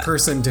recent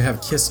person to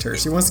have kissed her.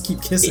 She wants to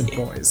keep kissing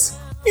boys.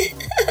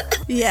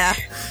 Yeah.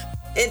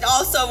 It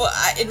also,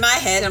 in my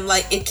head, I'm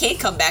like, it can't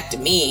come back to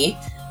me,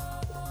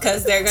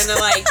 because they're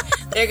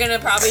gonna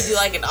probably do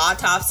like an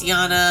autopsy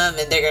on him,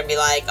 and they're gonna be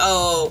like,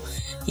 oh,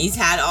 he's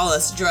had all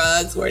this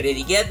drugs, where did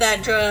he get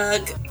that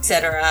drug,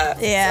 etc.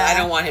 Yeah. So I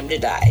don't want him to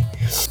die.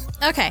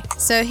 Okay,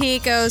 so he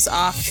goes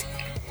off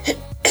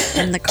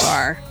in the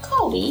car.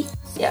 Coley.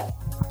 Yeah.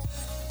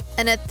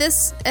 And at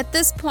this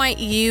point,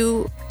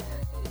 you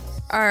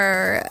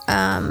are,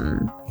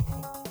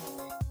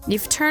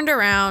 you've turned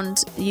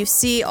around, you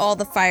see all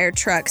the fire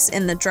trucks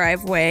in the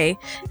driveway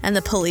and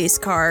the police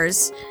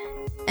cars,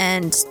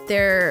 and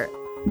they're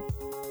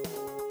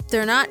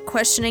not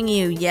questioning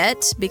you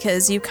yet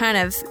because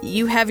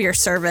you have your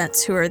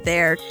servants who are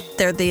there.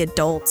 They're the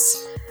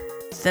adults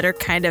that are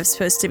kind of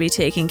supposed to be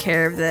taking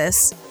care of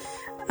this.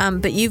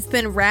 But you've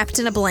been wrapped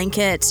in a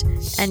blanket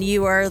and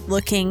you are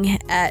looking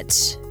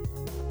at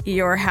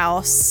your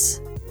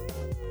house,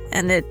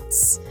 and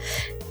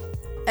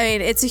I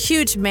mean, it's a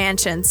huge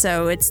mansion,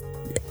 so it's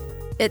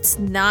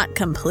not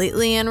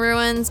completely in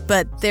ruins,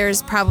 but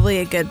there's probably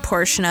a good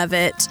portion of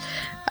it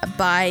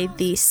by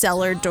the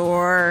cellar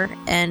door,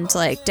 and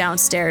like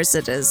downstairs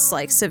it is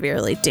like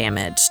severely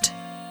damaged.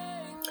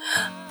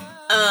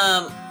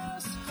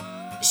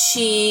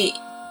 She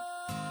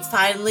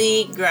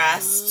finally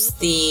grasps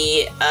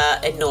the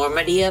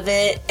enormity of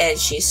it, and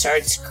she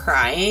starts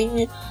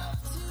crying,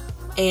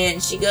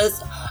 and she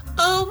goes,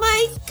 "Oh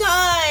my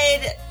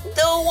god,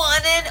 the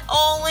one and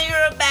only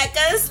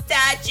Rebecca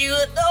statue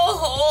in the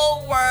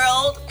whole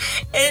world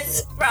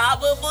is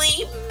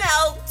probably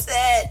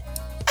melted."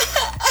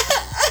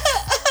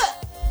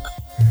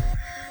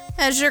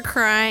 As you're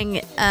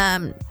crying,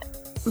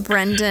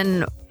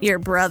 Brendan, your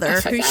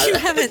brother, who you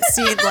haven't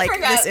seen like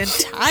this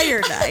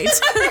entire night.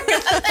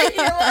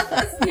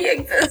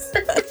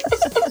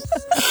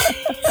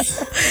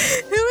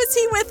 Who is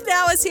he with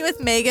now? Is he with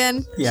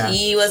Megan? Yeah.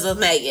 He was with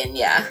Megan,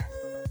 yeah.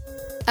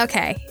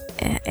 Okay.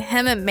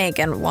 Him and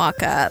Megan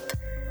walk up,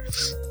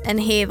 and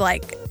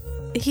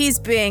he's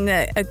being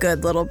a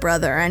good little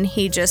brother, and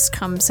he just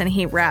comes and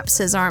he wraps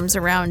his arms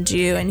around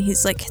you, and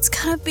he's like, "It's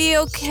gonna be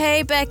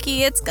okay,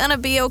 Becky. It's gonna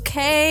be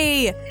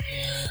okay."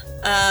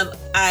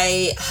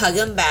 I hug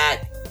him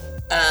back,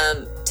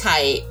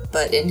 tight,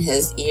 but in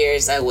his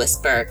ears I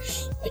whisper,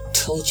 "I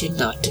told you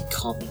not to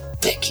call me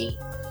Becky."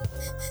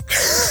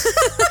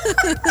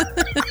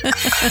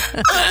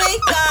 Oh my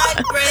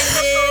god,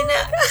 Brendan.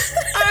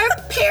 Our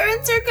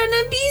parents are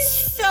gonna be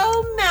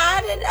so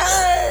mad at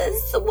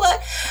us.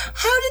 What?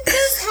 How did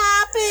this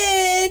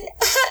happen?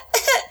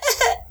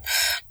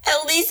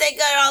 At least I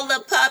got all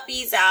the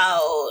puppies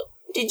out.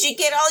 Did you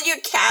get all your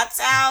cats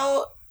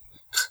out?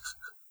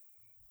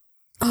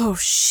 Oh,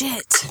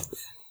 shit.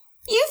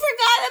 You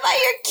forgot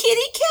about your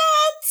kitty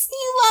cats?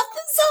 You love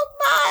them so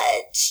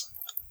much.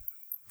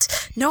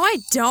 No, I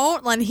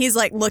don't. And he's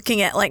like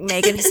looking at like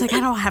Megan. He's like,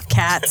 "I don't have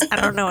cats. I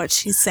don't know what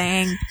she's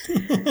saying."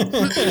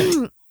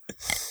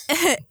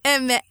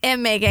 and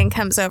Megan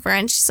comes over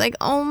and she's like,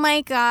 "Oh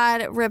my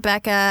god,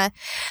 Rebecca,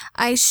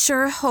 I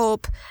sure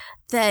hope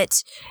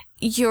that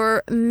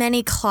your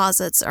many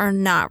closets are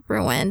not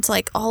ruined.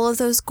 Like all of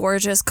those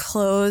gorgeous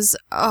clothes.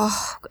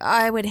 Oh,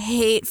 I would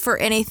hate for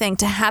anything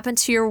to happen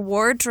to your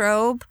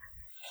wardrobe."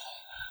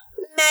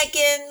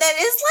 Megan, that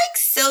is like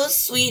so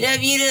sweet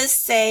of you to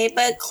say,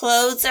 but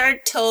clothes are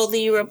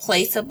totally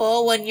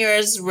replaceable when you're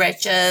as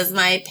rich as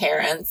my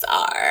parents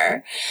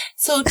are.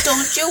 So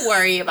don't you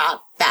worry about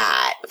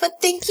that.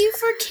 But thank you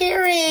for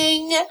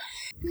caring.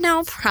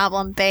 No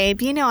problem, babe.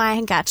 You know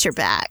I got your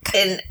back.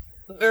 And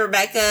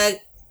Rebecca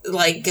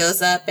like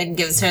goes up and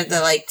gives her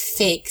the like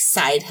fake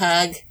side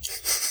hug.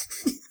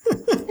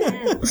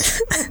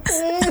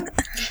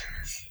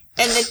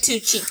 And the two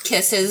cheek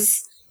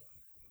kisses.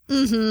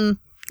 Mm-hmm.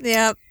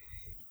 Yep.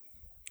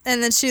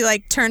 And then she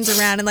like turns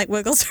around and like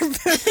wiggles her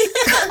booty.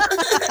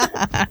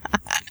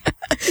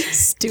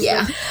 Stupid.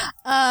 Yeah.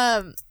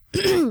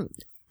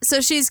 So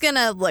she's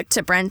gonna look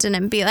to Brendan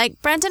and be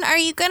like, "Brendan, are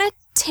you gonna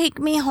take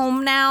me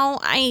home now?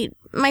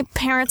 My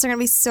parents are gonna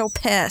be so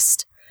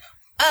pissed."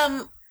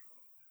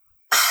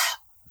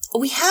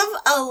 We have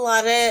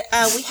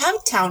we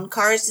have town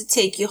cars to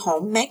take you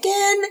home,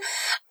 Megan.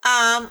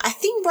 I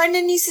think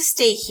Brendan needs to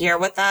stay here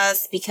with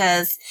us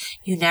because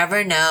you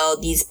never know,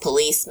 these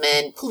police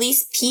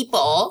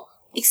people,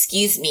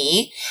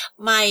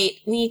 might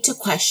need to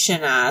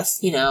question us,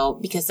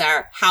 because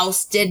our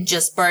house did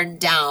just burn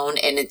down,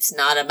 and it's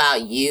not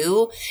about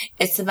you.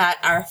 It's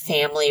about our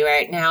family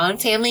right now, and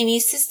family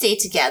needs to stay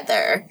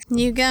together.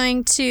 You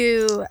going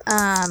to,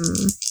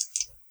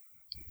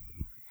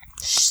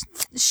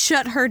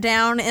 shut her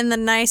down in the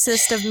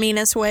nicest of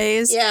meanest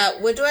ways? Yeah,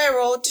 what do I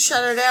roll to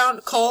shut her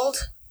down?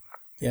 Cold?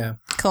 Yeah.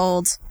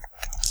 Cold.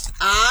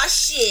 Ah,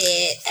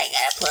 shit. I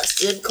got a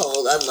 +2 in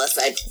cold unless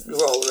I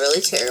roll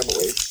really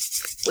terribly.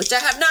 Which I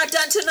have not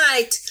done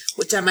tonight.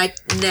 Which I might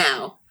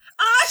now.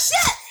 Ah,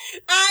 shit!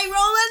 I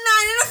roll a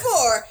 9 and a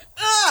 4.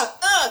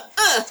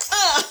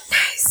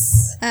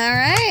 Nice. All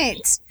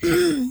right.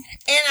 And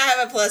I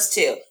have a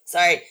 +2.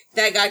 Sorry,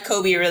 that got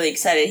Kobe really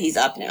excited. He's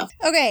up now.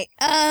 Okay.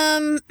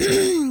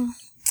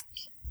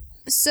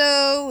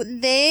 So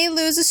they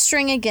lose a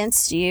string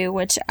against you,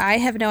 which I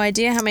have no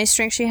idea how many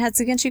strings she has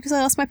against you because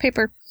I lost my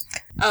paper.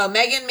 Oh,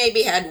 Megan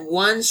maybe had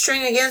 1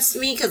 string against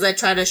me because I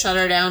tried to shut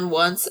her down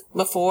once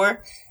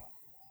before.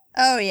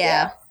 Oh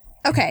yeah.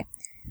 Okay.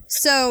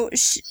 So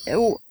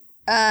so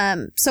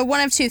one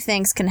of two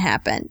things can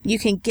happen. You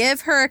can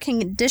give her a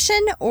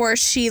condition, or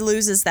she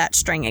loses that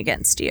string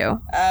against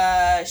you.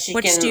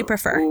 Which do you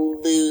prefer?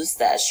 Lose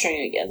that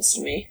string against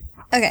me.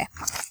 Okay.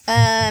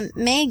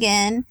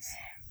 Megan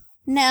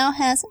now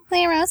has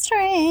 0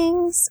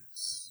 strings.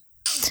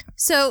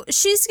 So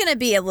she's gonna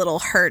be a little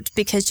hurt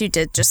because you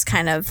did just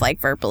kind of like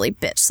verbally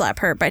bitch slap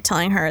her by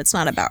telling her it's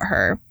not about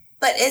her.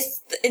 But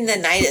it's in the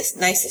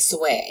nicest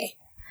way.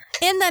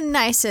 In the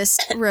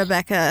nicest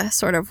Rebecca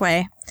sort of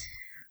way.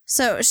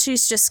 So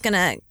she's just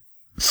gonna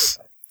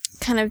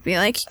kind of be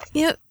like,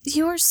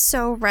 you are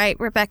so right,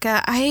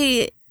 Rebecca.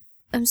 I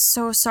am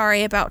so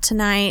sorry about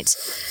tonight.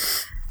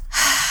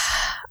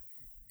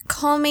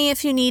 call me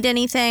if you need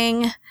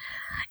anything.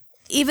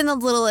 Even the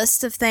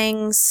littlest of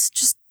things.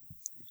 Just,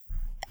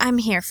 I'm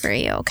here for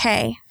you,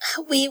 okay?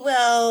 We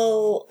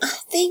will.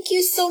 Thank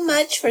you so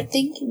much for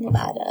thinking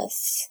about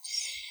us.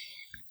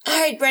 All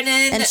right,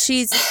 Brennan. And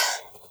she's...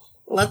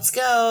 Let's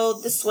go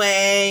this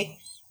way.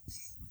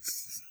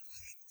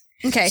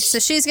 Okay, so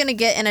she's going to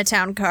get in a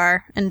town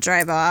car and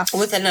drive off.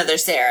 With another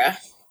Sarah.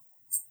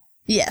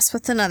 Yes,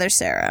 with another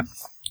Sarah.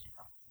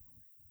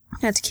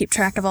 I have to keep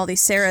track of all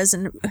these Sarahs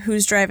and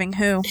who's driving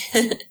who.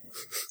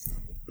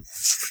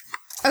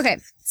 Okay,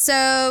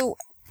 so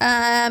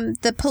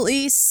the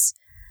police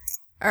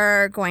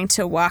are going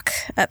to walk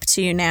up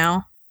to you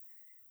now.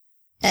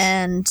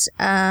 And,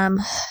 all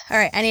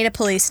right, I need a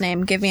police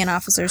name. Give me an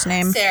officer's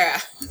name.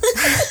 Sarah.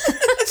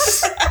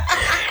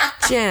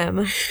 Jim.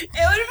 It would be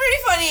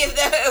pretty funny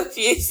if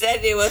you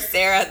said it was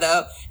Sarah,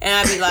 though. And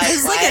I'd be like,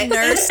 it's what? like a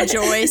Nurse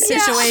Joy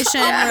situation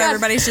where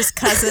everybody's just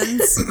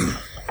cousins.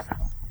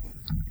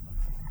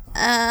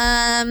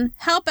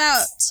 How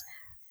about...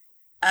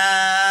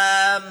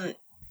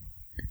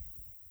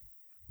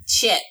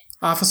 Shit.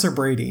 Officer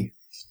Brady.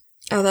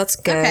 Oh, that's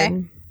good.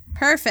 Okay,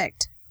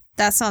 perfect.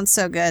 That sounds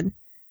so good.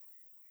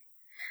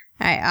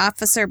 All right,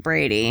 Officer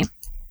Brady.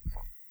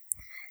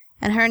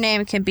 And her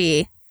name can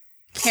be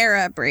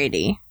Kara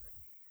Brady.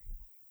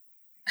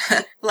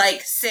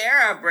 Like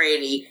Sarah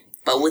Brady,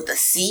 but with a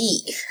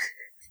C.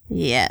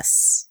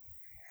 Yes.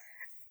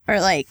 Or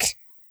like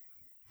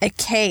a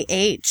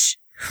KH.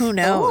 Who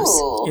knows?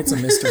 Ooh. It's a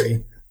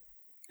mystery.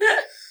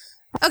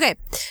 Okay.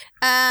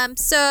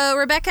 So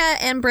Rebecca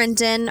and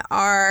Brendan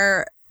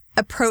are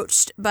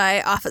approached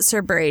by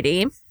Officer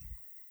Brady.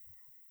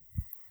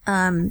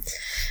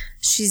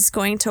 She's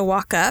going to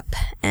walk up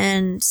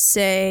and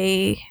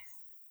say,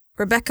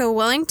 Rebecca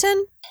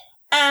Wellington?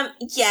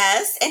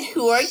 Yes, and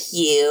who are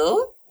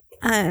you?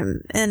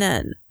 I'm in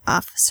an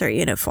officer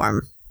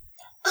uniform.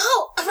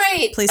 Oh,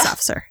 right. Police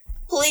officer.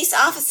 Police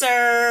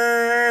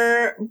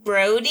Officer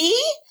Brody?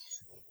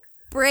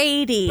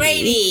 Brady.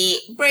 Brady.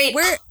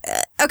 Where?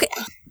 Okay.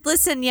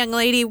 Listen, young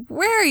lady,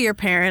 where are your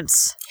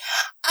parents?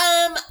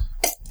 I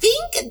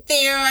think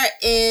they're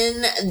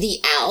in the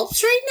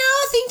Alps right now.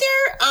 I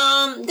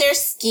think they're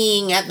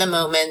skiing at the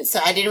moment, so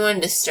I didn't want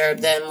to disturb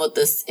them with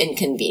this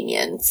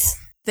inconvenience.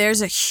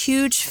 There's a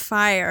huge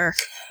fire.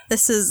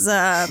 This is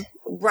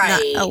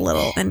Right. not a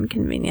little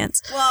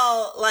inconvenience.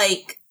 Well,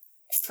 like,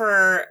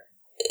 for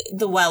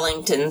the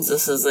Wellingtons,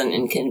 this is an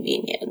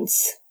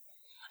inconvenience.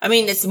 I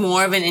mean, it's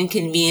more of an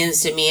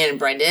inconvenience to me and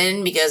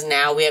Brendan because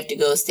now we have to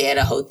go stay at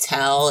a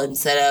hotel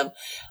instead of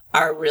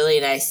our really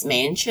nice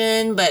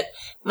mansion. But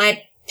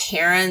my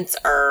parents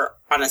are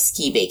on a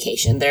ski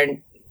vacation.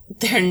 They're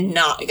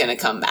not going to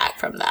come back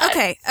from that.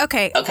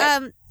 Okay.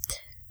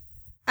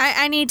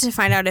 I need to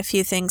find out a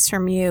few things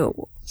from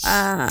you.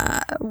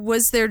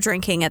 Was there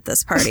drinking at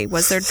this party?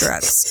 Was there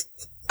drugs?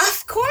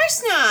 Of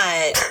course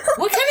not.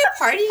 What kind of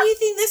party do you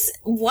think this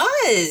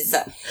was?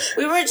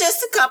 We were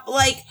just a couple,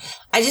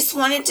 I just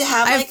wanted to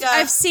have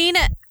I've seen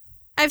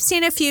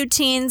a few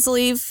teens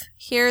leave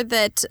here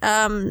that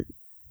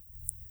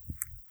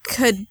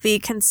could be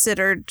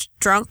considered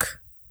drunk.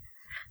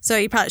 So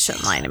you probably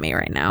shouldn't lie to me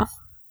right now.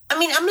 I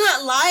mean, I'm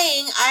not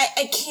lying.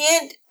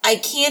 I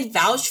can't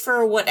vouch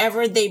for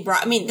whatever they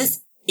brought. I mean,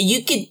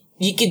 you could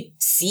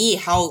see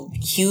how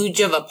huge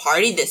of a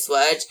party this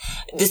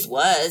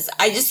was.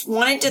 I just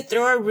wanted to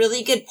throw a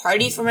really good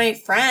party for my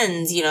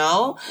friends, you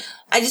know?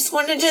 I just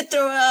wanted to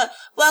throw a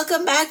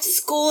welcome back to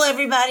school,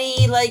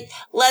 everybody.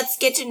 Let's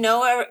get to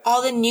know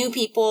all the new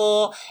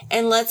people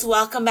and let's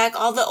welcome back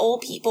all the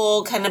old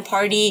people kind of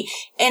party.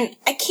 And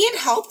I can't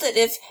help that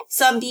if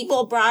some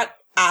people brought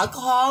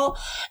alcohol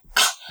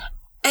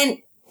and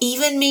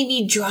even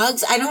maybe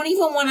drugs. I don't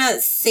even want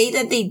to say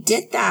that they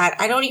did that.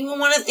 I don't even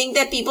want to think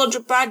that people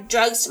brought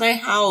drugs to my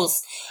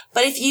house.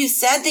 But if you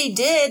said they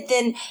did,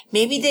 then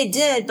maybe they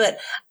did, but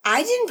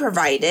I didn't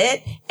provide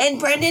it. And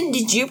Brendan,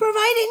 did you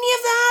provide any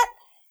of that?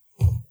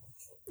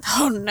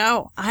 Oh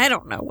no, I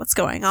don't know what's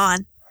going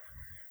on.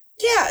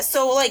 Yeah,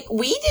 so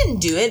we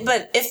didn't do it,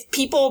 but if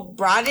people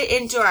brought it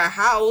into our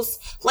house,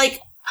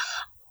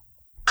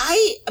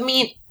 I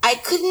mean, I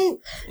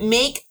couldn't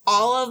make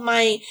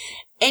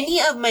any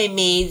of my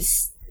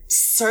maids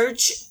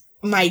search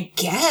my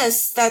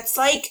guests. That's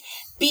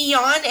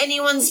beyond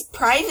anyone's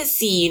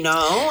privacy, you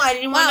know? I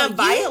didn't want to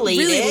violate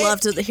it. You really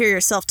love to hear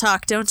yourself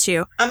talk, don't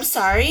you? I'm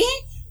sorry?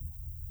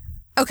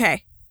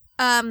 Okay.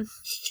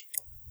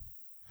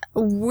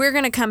 We're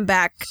going to come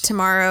back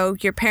tomorrow.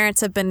 Your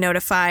parents have been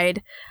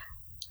notified.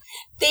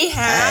 They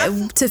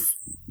have?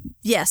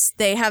 Yes,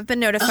 they have been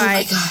notified. Oh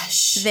my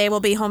gosh. They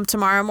will be home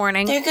tomorrow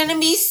morning. They're going to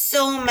be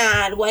so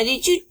mad. Why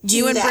did you do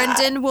You and that?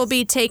 Brendan will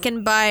be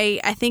taken by,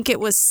 I think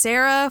it was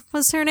Sarah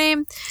was her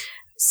name.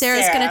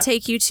 Sarah's going to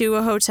take you to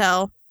a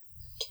hotel.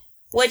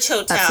 Which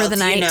hotel for the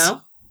night. You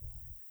know?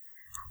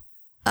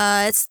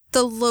 It's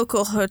the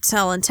local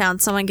hotel in town.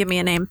 Someone give me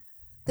a name.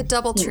 The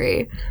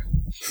DoubleTree.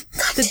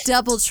 The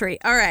DoubleTree.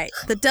 All right,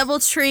 the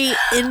DoubleTree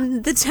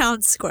in the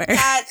town square.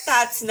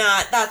 That's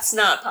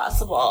not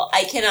possible.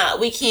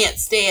 We can't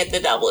stay at the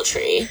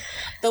DoubleTree.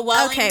 The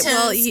Wellingtons can't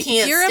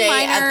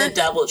stay at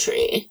the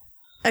DoubleTree.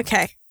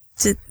 Okay,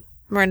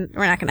 we're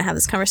not going to have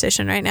this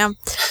conversation right now.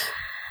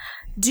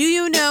 Do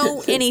you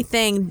know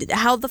anything?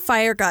 How the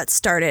fire got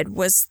started?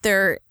 Was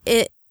there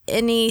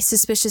any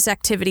suspicious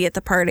activity at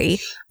the party?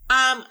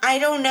 I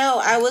don't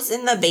know. I was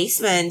in the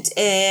basement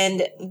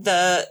and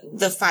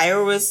the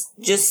fire was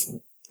just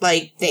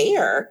like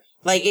there.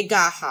 Like it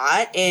got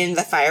hot and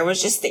the fire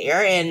was just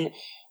there and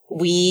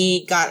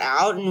we got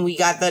out and we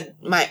got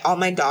all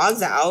my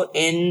dogs out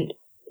and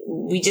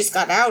we just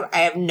got out.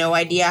 I have no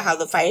idea how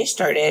the fire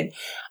started.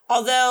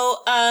 Although,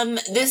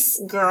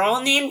 this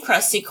girl named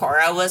Krusty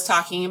Cora was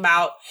talking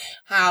about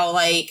how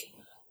like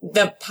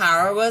the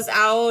power was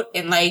out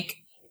and like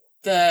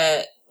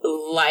the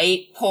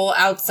light pole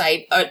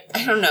outside, I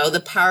don't know, the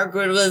power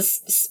grid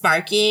was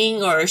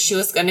sparking or she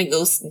was gonna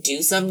go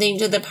do something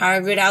to the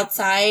power grid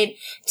outside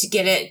to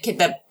get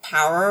the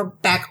power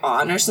back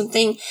on or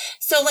something.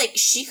 So like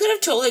she could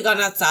have totally gone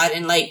outside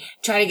and like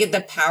try to get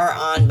the power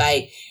on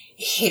by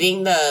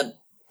hitting the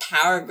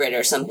power grid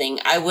or something.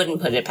 I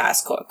wouldn't put it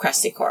past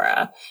Krusty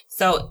Cora.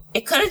 So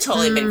it could have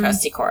totally been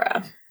Krusty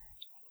Cora.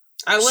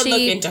 I would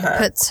look into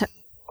her.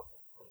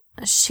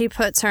 She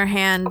puts her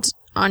hand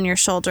on your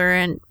shoulder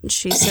and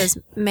she says,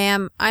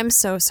 "Ma'am, I'm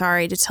so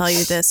sorry to tell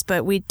you this,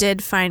 but we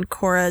did find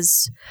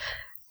Cora's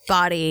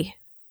body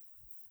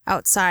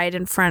outside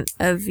in front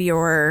of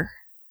your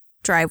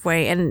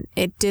driveway, and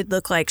it did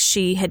look like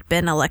she had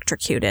been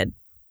electrocuted."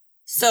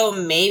 So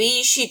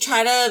maybe she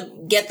tried to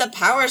get the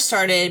power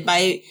started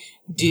by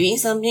doing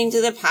something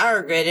to the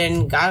power grid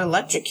and got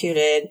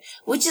electrocuted,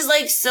 which is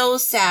like so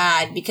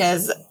sad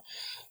because,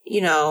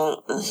 you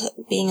know,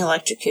 being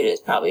electrocuted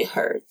probably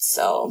hurts.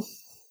 So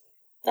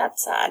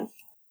that's sad.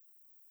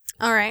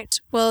 All right.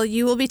 Well,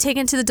 you will be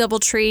taken to the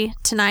DoubleTree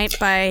tonight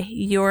by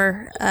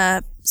your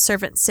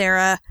servant,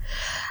 Sarah.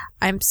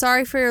 I'm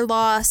sorry for your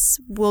loss.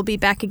 We'll be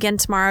back again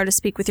tomorrow to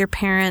speak with your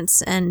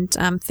parents and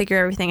figure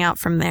everything out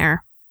from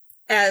there.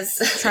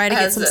 Try to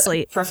get some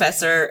sleep.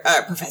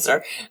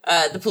 The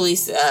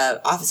police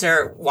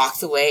officer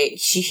walks away.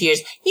 She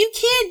hears, "You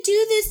can't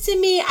do this to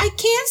me. I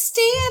can't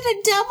stay at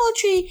a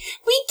DoubleTree.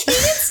 We can't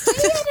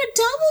stay at a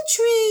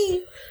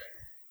DoubleTree.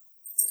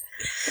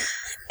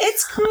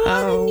 It's cruel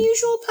and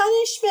unusual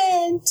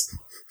punishment."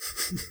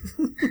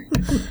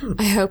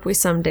 I hope we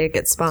someday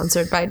get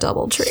sponsored by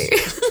DoubleTree.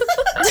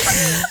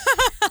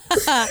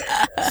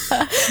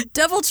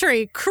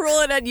 DoubleTree,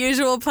 cruel and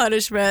unusual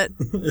punishment.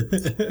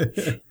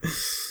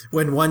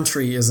 When one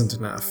tree isn't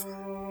enough.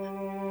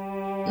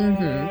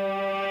 Mm-hmm.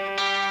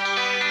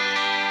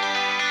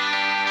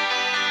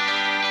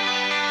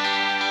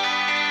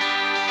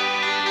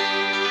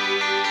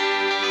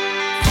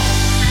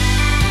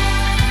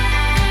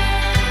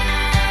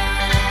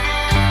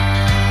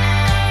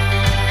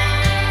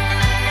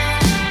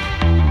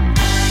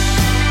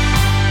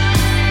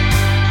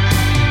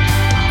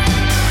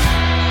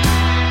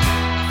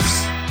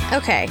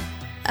 Okay.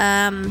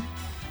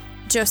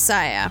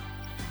 Josiah.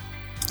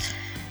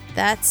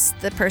 That's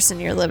the person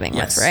you're living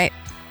with, right?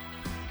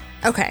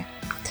 Okay.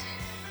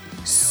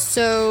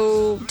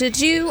 So, did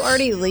you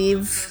already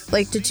leave?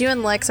 Like, did you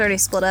and Lex already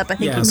split up? I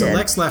think you did. Yeah, so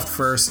Lex left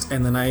first,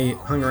 and then I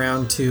hung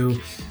around to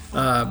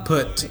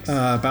put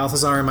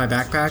Balthazar in my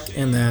backpack,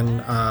 and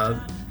then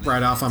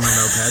ride off on my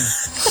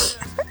moped.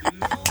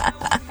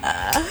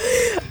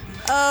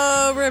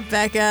 Oh,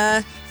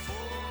 Rebecca.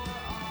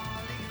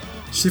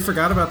 She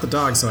forgot about the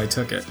dog, so I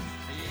took it.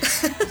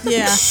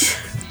 Yeah.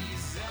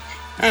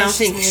 I don't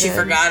think she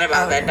forgot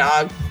about that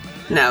dog.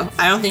 No,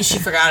 I don't think she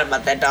forgot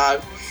about that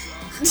dog.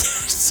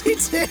 She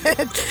did.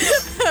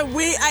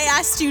 I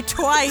asked you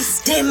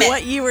twice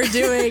what you were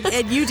doing,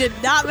 and you did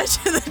not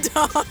mention the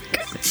dog.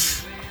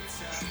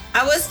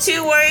 I was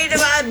too worried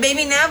about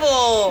baby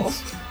Neville.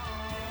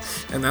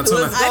 And that's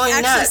what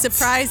I'm actually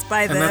surprised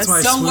by this. And that's why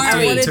I swooped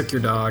in and took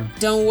your dog.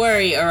 Don't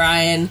worry,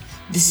 Orion.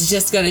 This is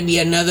just going to be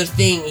another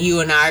thing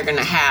you and I are going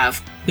to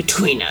have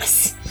between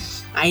us.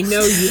 I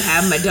know you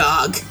have my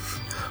dog.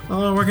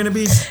 Oh, we're going to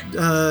be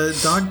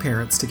dog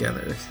parents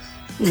together.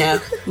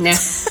 No. We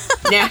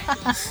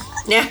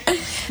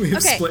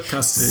have split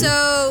custody.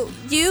 So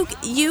you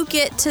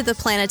get to the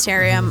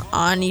planetarium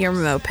on your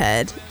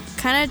moped.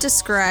 Kind of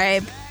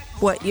describe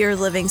what your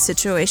living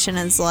situation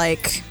is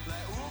like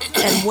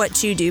and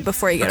what you do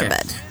before you go to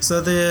bed. So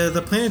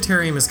the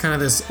planetarium is kind of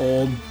this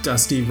old,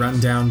 dusty,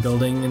 rundown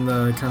building in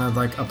the kind of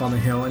like up on the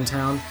hill in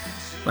town.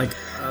 Like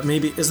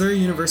maybe is there a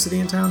university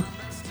in town?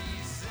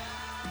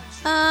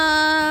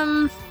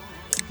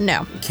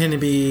 No. Can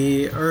it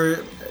be or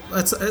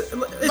it's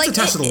like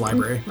attached to the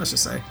library? Let's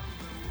just say.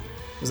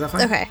 Is that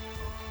fine? Okay.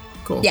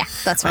 Cool. Yeah,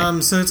 that's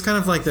fine. So it's kind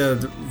of like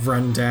the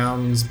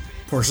rundown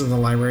portion of the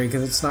library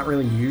because it's not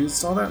really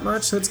used all that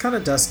much. So it's kind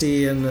of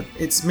dusty and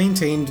it's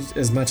maintained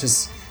as much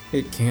as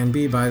it can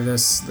be by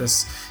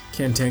this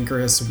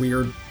cantankerous,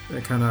 weird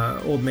kind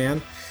of old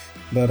man.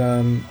 But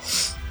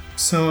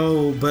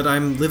So, but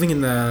I'm living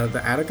in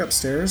the attic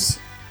upstairs,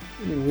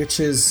 which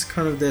is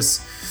kind of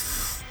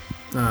this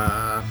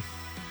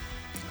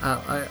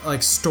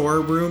like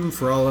storeroom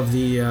for all of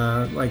the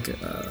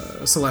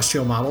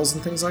celestial models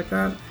and things like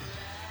that.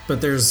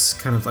 But there's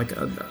kind of like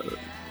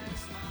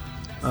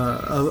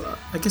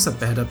I guess a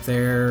bed up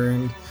there,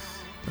 and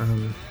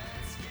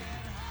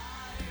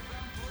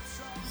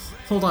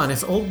hold on,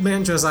 if Old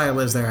Man Josiah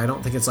lives there, I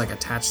don't think it's like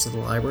attached to the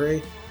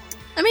library.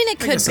 I mean, it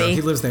could be. So. He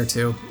lives there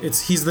too.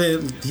 He's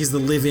the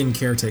live-in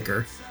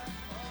caretaker.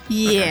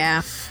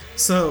 Yeah. Okay.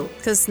 So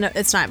because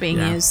it's not being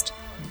used.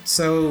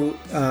 So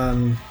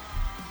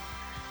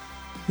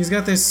he's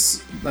got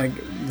this like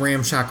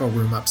ramshackle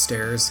room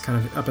upstairs,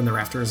 kind of up in the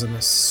rafters in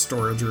this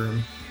storage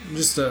room.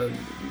 Just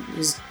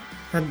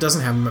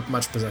doesn't have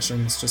much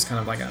possessions. Just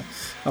kind of like a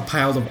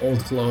pile of old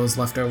clothes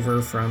left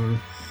over from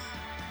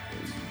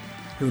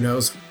who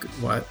knows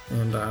what,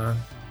 and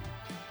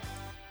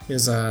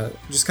is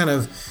just kind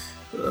of.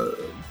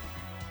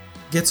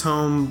 Gets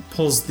home,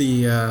 pulls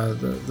the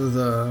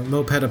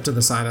moped up to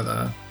the side of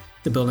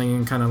the building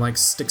and kind of like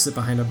sticks it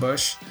behind a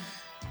bush,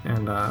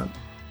 and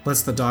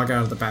lets the dog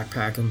out of the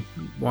backpack and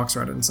walks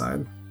right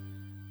inside.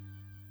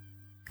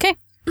 Okay.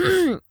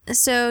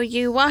 So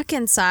you walk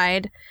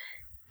inside,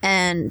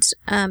 and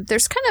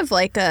there's kind of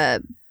like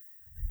a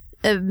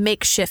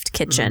makeshift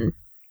kitchen.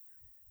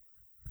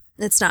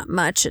 Mm-hmm. It's not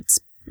much. It's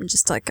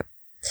just like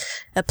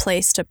a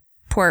place to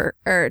pour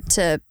or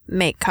to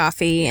make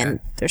coffee, and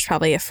there's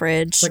probably a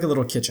fridge. It's like a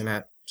little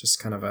kitchenette, just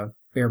kind of a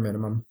bare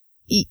minimum.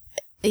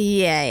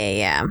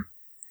 Yeah.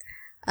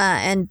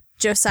 And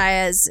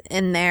Josiah's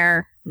in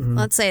there. Mm-hmm.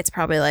 Let's say it's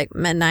probably like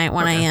midnight,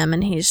 1 a.m.,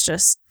 and he's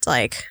just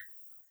like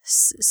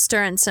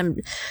stirring some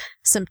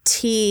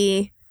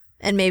tea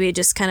and maybe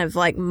just kind of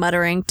like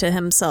muttering to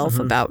himself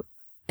about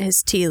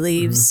his tea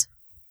leaves.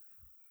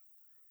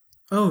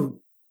 Mm-hmm. Oh,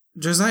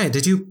 Josiah,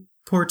 did you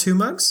pour 2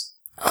 mugs?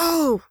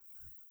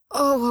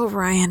 Oh,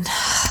 Ryan,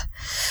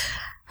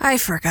 I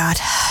forgot.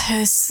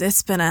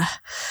 It's been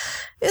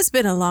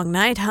a long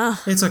night, huh?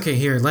 It's okay.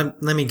 Here,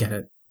 let me get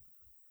it.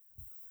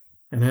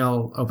 And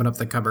he'll open up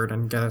the cupboard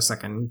and get a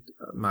second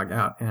mug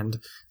out and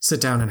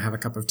sit down and have a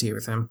cup of tea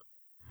with him.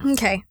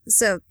 Okay,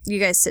 so you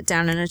guys sit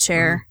down in a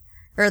chair,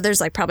 or there's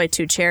like probably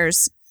 2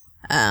 chairs,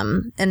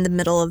 in the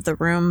middle of the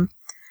room.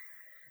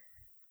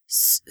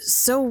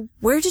 So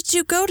where did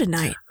you go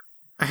tonight?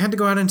 I had to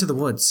go out into the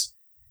woods.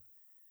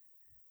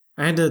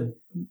 I had to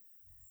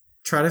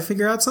try to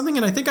figure out something,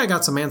 and I think I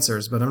got some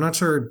answers, but I'm not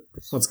sure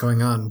what's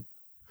going on.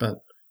 But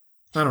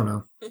I don't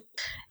know.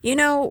 You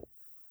know,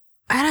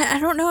 I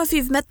don't know if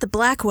you've met the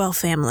Blackwell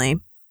family,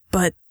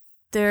 but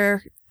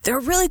they're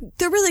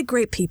really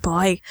great people.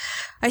 I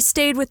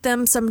stayed with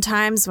them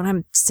sometimes when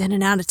I'm in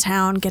and out of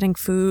town getting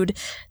food.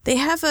 They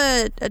have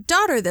a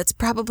daughter that's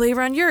probably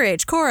around your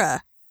age,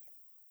 Cora.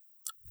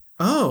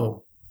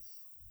 Oh,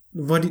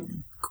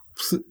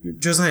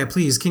 Josiah,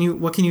 please,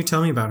 what can you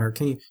tell me about her?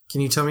 Can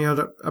you tell me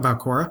about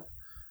Cora?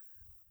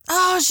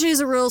 Oh,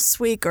 she's a real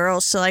sweet girl.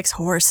 She likes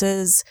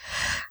horses.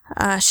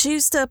 She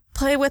used to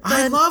play with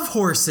I love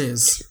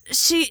horses.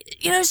 She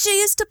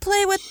used to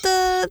play with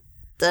the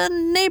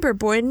neighbor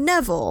boy,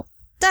 Neville.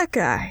 That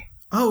guy.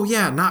 Oh,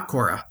 yeah, not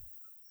Cora.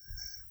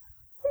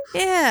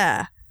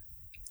 Yeah.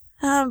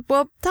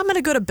 Well, I'm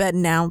gonna go to bed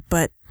now,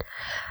 but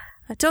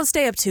don't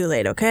stay up too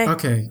late, okay?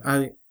 Okay,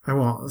 I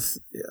won't.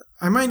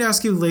 I might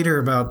ask you later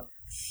about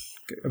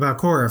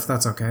Cora, if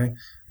that's okay.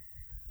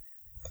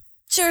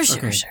 Sure.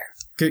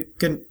 Good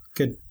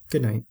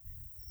night.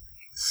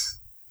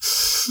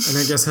 And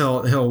I guess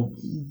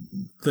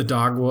the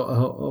dog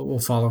will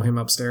follow him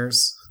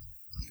upstairs.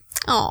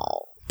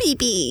 Oh,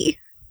 BB.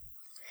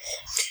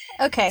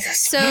 Okay,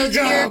 so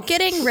you're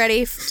getting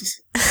ready.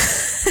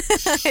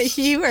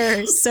 You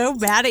are so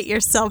mad at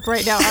yourself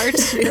right now,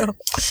 aren't you?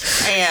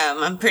 I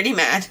am. I'm pretty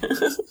mad. Oh,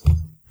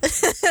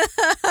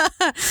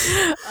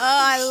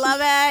 I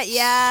love it.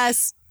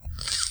 Yes.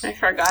 I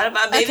forgot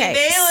about Baby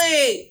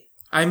Bailey.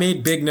 I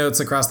made big notes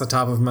across the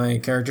top of my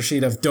character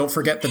sheet of don't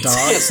forget the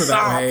dog, so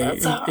that way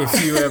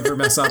if you ever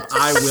mess up,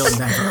 I will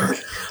never.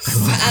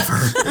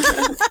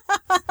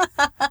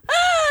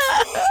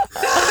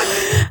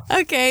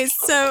 Okay,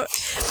 so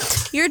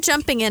you're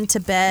jumping into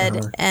bed,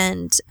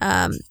 and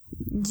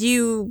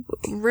you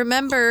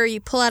remember,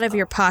 you pull out of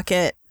your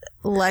pocket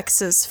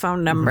Lex's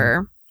phone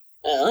number.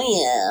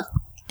 Oh, yeah.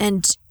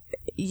 And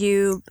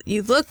you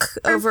look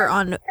over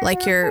on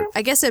like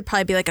I guess it'd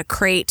probably be like a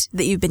crate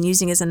that you've been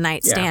using as a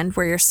nightstand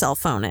where your cell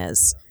phone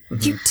is.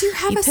 Mm-hmm. You do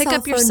have a cell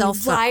phone, your cell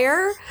phone.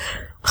 Liar.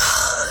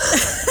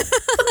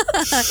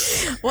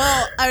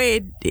 Well, I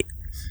mean,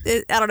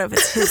 I don't know if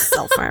it's his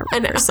cell phone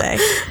per se.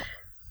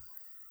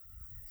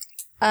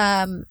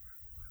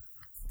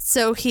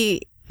 So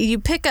you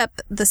pick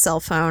up the cell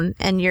phone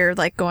and you're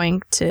like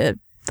going to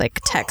like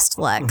text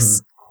Lex.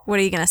 Mm-hmm. What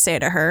are you gonna say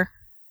to her?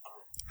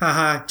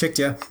 Haha, tricked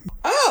ya.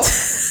 Oh!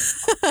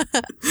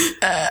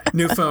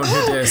 New phone,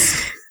 who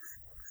dis?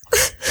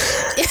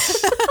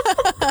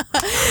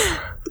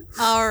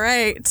 All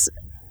right.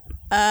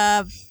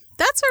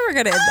 that's where we're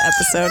gonna end the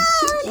episode.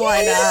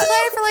 Why not?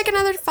 Play for like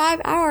another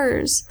 5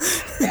 hours.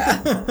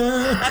 I'm not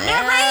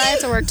I have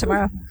to work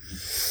tomorrow.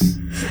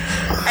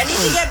 I need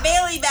to get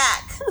Bailey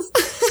back.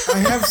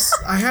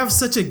 I have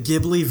such a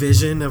Ghibli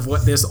vision of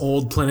what this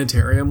old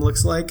planetarium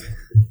looks like.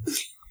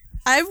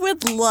 I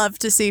would love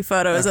to see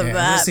photos of I'm gonna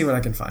that. see what I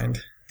can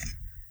find.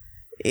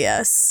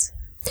 Yes.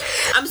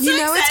 I'm so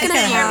excited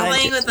that you're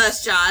playing with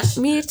us, Josh.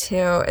 Me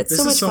too. It's This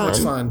so much is so fun. much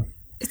fun.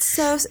 It's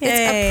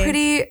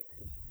Yay.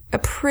 a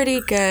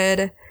pretty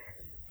good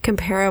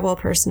comparable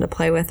person to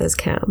play with as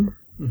Kim.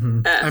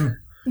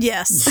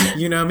 Yes.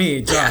 You know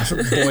me, Josh,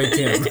 boy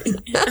Kim.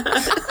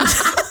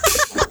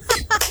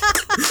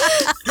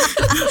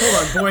 Hold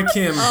on, boy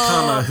Kim,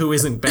 comma, who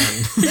isn't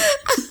Ben.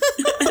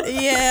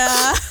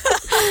 Yeah.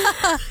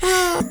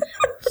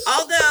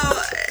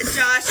 Although,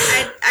 Josh,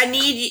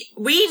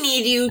 we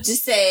need you to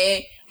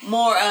say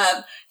more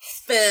of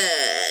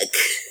fuck.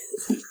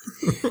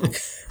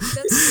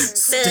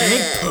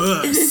 Stank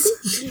puss.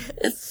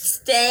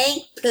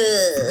 Stank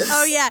puss.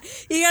 Oh yeah,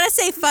 you gotta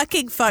say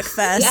fucking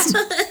fuckfest.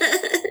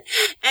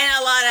 And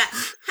a lot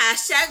of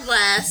hashtag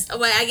blessed.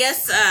 Wait, I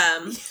guess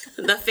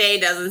the Fae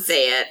doesn't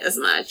say it as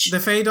much. The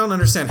Fae don't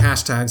understand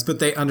hashtags, but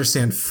they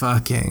understand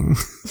fucking.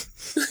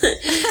 Fucking.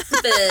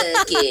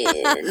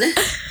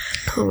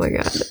 Oh my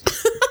god.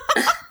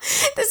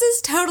 This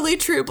is totally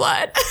True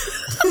Blood.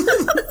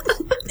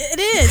 It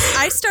is.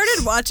 I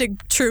started watching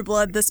True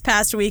Blood this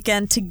past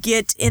weekend to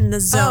get in the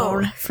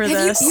zone for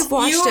this. You've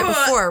watched it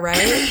before,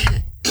 right?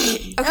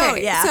 Okay, Oh,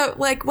 yeah. So,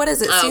 like, what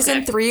is it?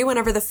 Season 3,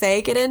 whenever the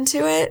Fae get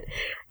into it?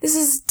 This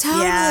is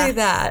totally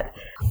that.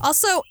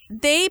 Also,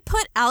 they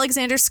put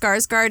Alexander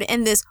Skarsgård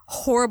in this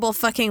horrible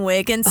fucking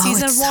wig in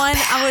season it's so 1.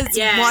 I was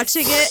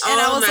watching it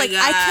and I was my like,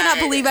 I cannot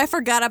God. believe I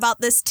forgot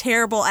about this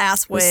terrible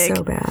ass wig. It's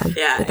so bad.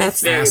 Yeah, But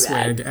that's it's very Ass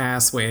bad. wig,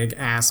 ass wig,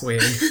 ass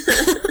wig.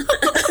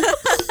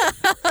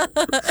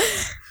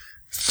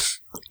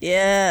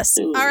 Yes.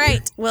 All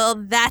right. Well,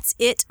 that's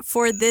it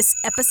for this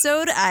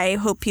episode. I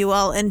hope you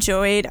all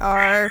enjoyed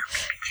our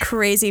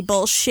crazy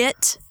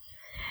bullshit.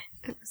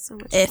 so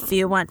much If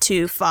you want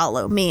to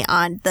follow me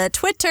on the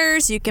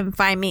Twitters, you can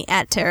find me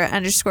at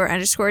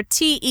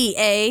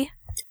Tara__TEA.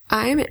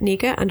 I'm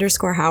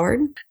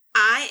Nika_Howard.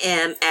 I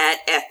am at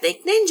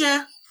Ethnic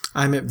Ninja.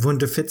 I'm at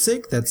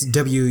Wunderfitzig. That's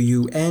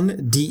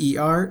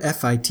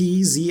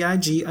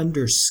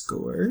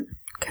WUNDERFITZIG_.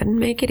 Couldn't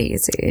make it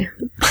easy.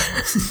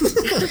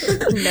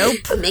 Nope.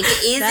 Make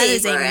it easy. That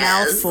is a for us.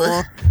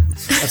 mouthful.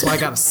 That's why I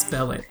gotta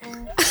spell it.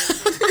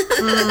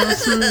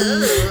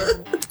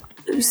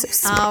 You're so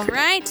smart. All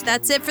right.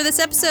 That's it for this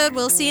episode.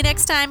 We'll see you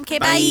next time. Okay,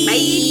 bye.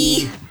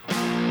 Bye.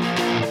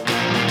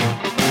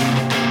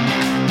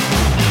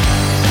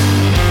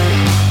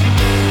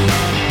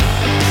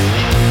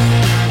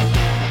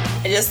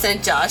 I just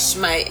sent Josh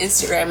my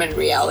Instagram and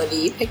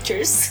reality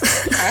pictures.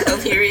 I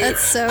hope he really.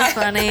 That's so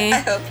funny. I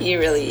hope he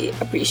really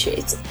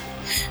appreciates it.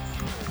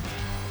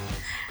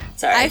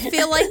 Sorry. I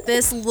feel like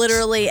this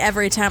literally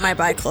every time I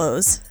buy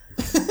clothes.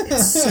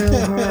 So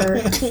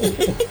hard.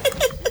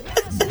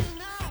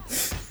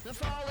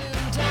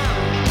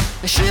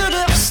 I should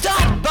have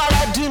stopped, but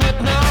I do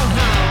not know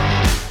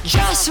how.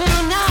 Just for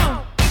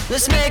now,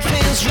 let's make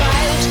things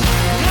right.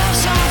 Have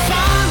some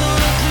fun, or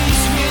at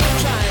least we'll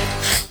try it.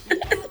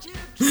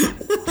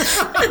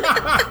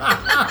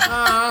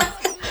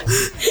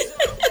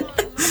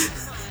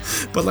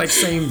 But like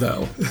same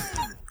though.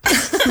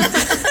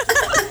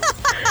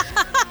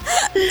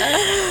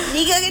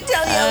 Nika can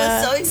tell you I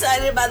was so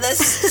excited about this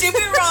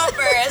stupid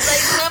romper. It's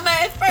like one of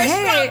my first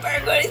romper.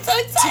 I'm going so To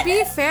excited.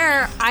 be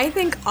fair, I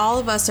think all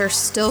of us are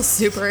still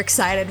super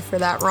excited for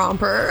that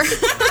romper.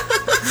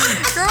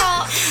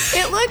 Girl,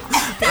 it looked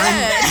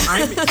good.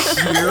 I'm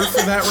here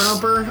for that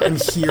romper. I'm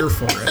here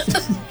for it.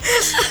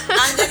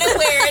 I'm gonna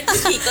wear it to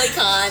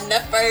PeacoCon the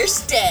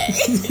first day.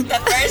 The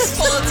first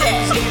full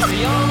day. It's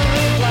the only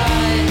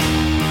reply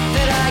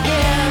that I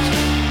get.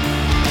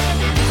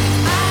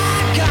 I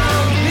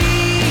can't be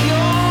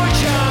your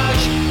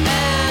judge,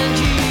 and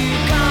you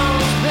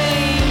can't be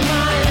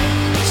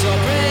mine. So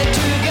pray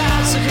to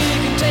God so he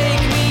can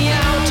take me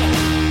out.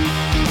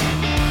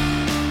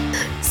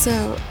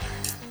 So,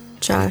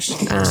 Josh,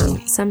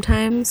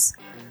 sometimes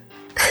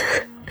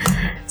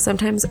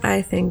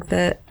I think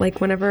that,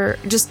 like, whenever,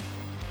 just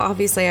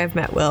obviously I've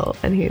met Will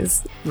and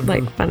he's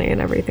like funny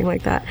and everything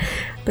like that,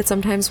 but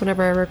sometimes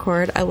whenever I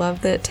record, I love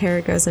that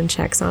Tara goes and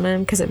checks on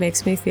him because it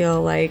makes me feel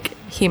like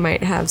he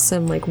might have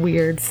some like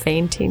weird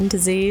fainting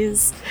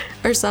disease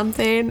or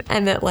something,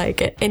 and that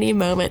like at any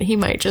moment he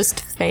might just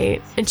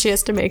faint, and she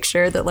has to make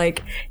sure that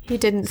like he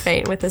didn't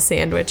faint with a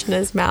sandwich in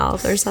his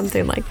mouth or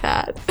something like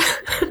that.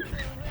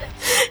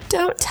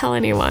 Don't tell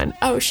anyone.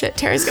 Oh shit,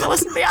 Tara's gonna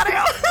listen to the audio.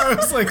 I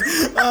was like,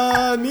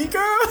 Nika?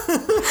 No,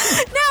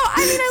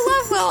 I mean, I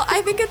love Will.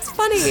 I think it's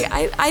funny.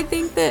 I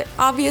think that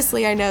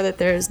obviously I know that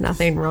there's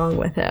nothing wrong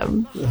with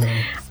him.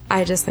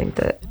 I just think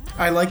that,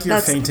 I like your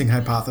That's- fainting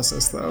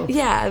hypothesis though.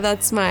 yeah,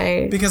 that's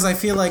my. Because I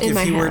feel like In if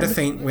my he were to head.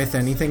 faint with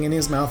anything in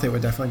his mouth, it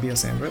would definitely be a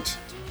sandwich.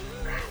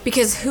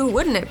 Because who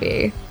wouldn't it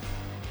be?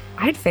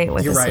 I'd faint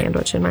with You're a right.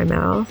 sandwich in my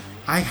mouth.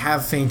 I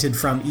have fainted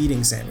from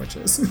eating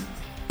sandwiches.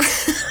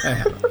 I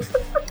haven't.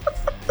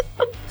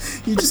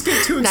 You just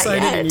get too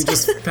excited and you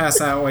just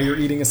pass out while you're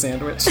eating a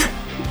sandwich. I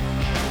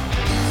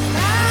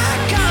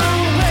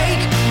can't break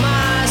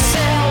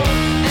myself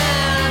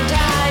and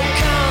I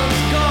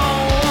can't go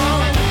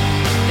on.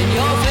 And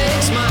your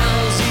fake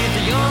smiles is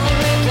the only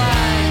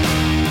reply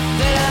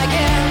that I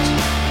get.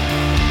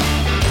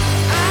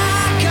 I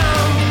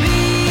can't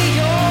be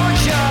your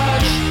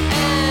judge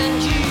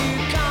and you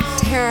can't.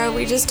 Tara,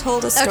 we just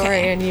told a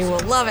story and you will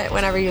love it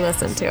whenever you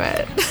listen to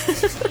it.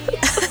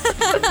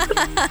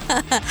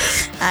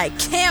 I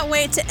can't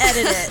wait to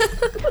edit it.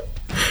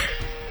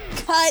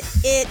 Cut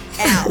it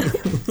out.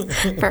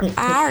 For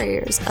our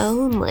ears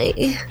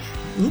only.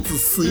 It's a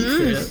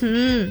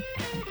secret.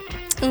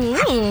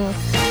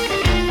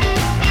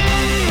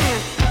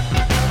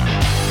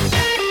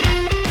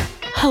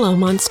 Hello,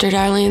 monster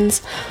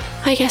darlings.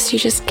 I guess you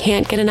just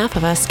can't get enough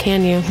of us,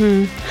 can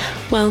you?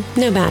 Well,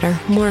 no matter.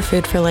 More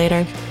food for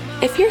later.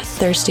 If you're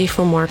thirsty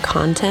for more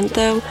content,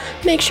 though,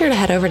 make sure to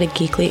head over to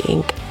Geekly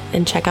Inc.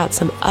 and check out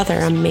some other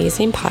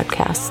amazing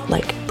podcasts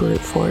like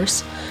Brute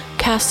Force,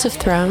 Cast of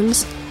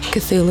Thrones,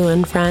 Cthulhu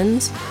and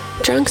Friends,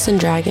 Drunks and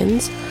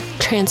Dragons,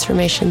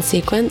 Transformation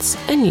Sequence,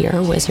 and Your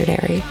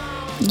Wizardary.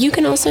 You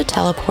can also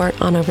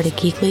teleport on over to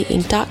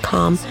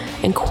geeklyinc.com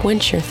and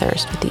quench your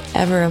thirst with the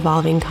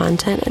ever-evolving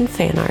content and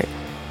fan art,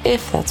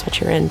 if that's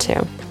what you're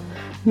into.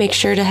 Make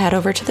sure to head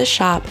over to the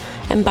shop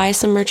and buy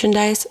some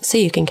merchandise so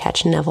you can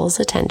catch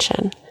Neville's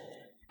attention.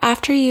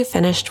 After you've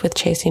finished with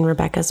chasing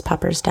Rebecca's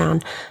puppers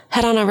down,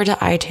 head on over to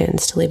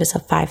iTunes to leave us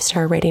a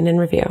 5-star rating and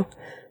review.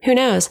 Who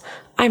knows,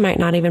 I might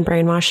not even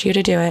brainwash you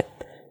to do it.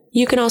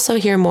 You can also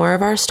hear more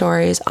of our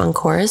stories on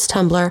Cora's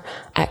Tumblr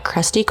at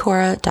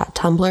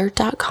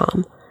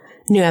crustykora.tumblr.com.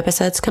 New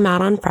episodes come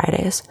out on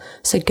Fridays,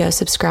 so go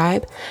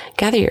subscribe,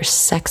 gather your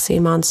sexy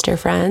monster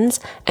friends,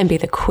 and be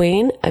the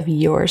queen of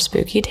your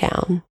spooky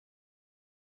town.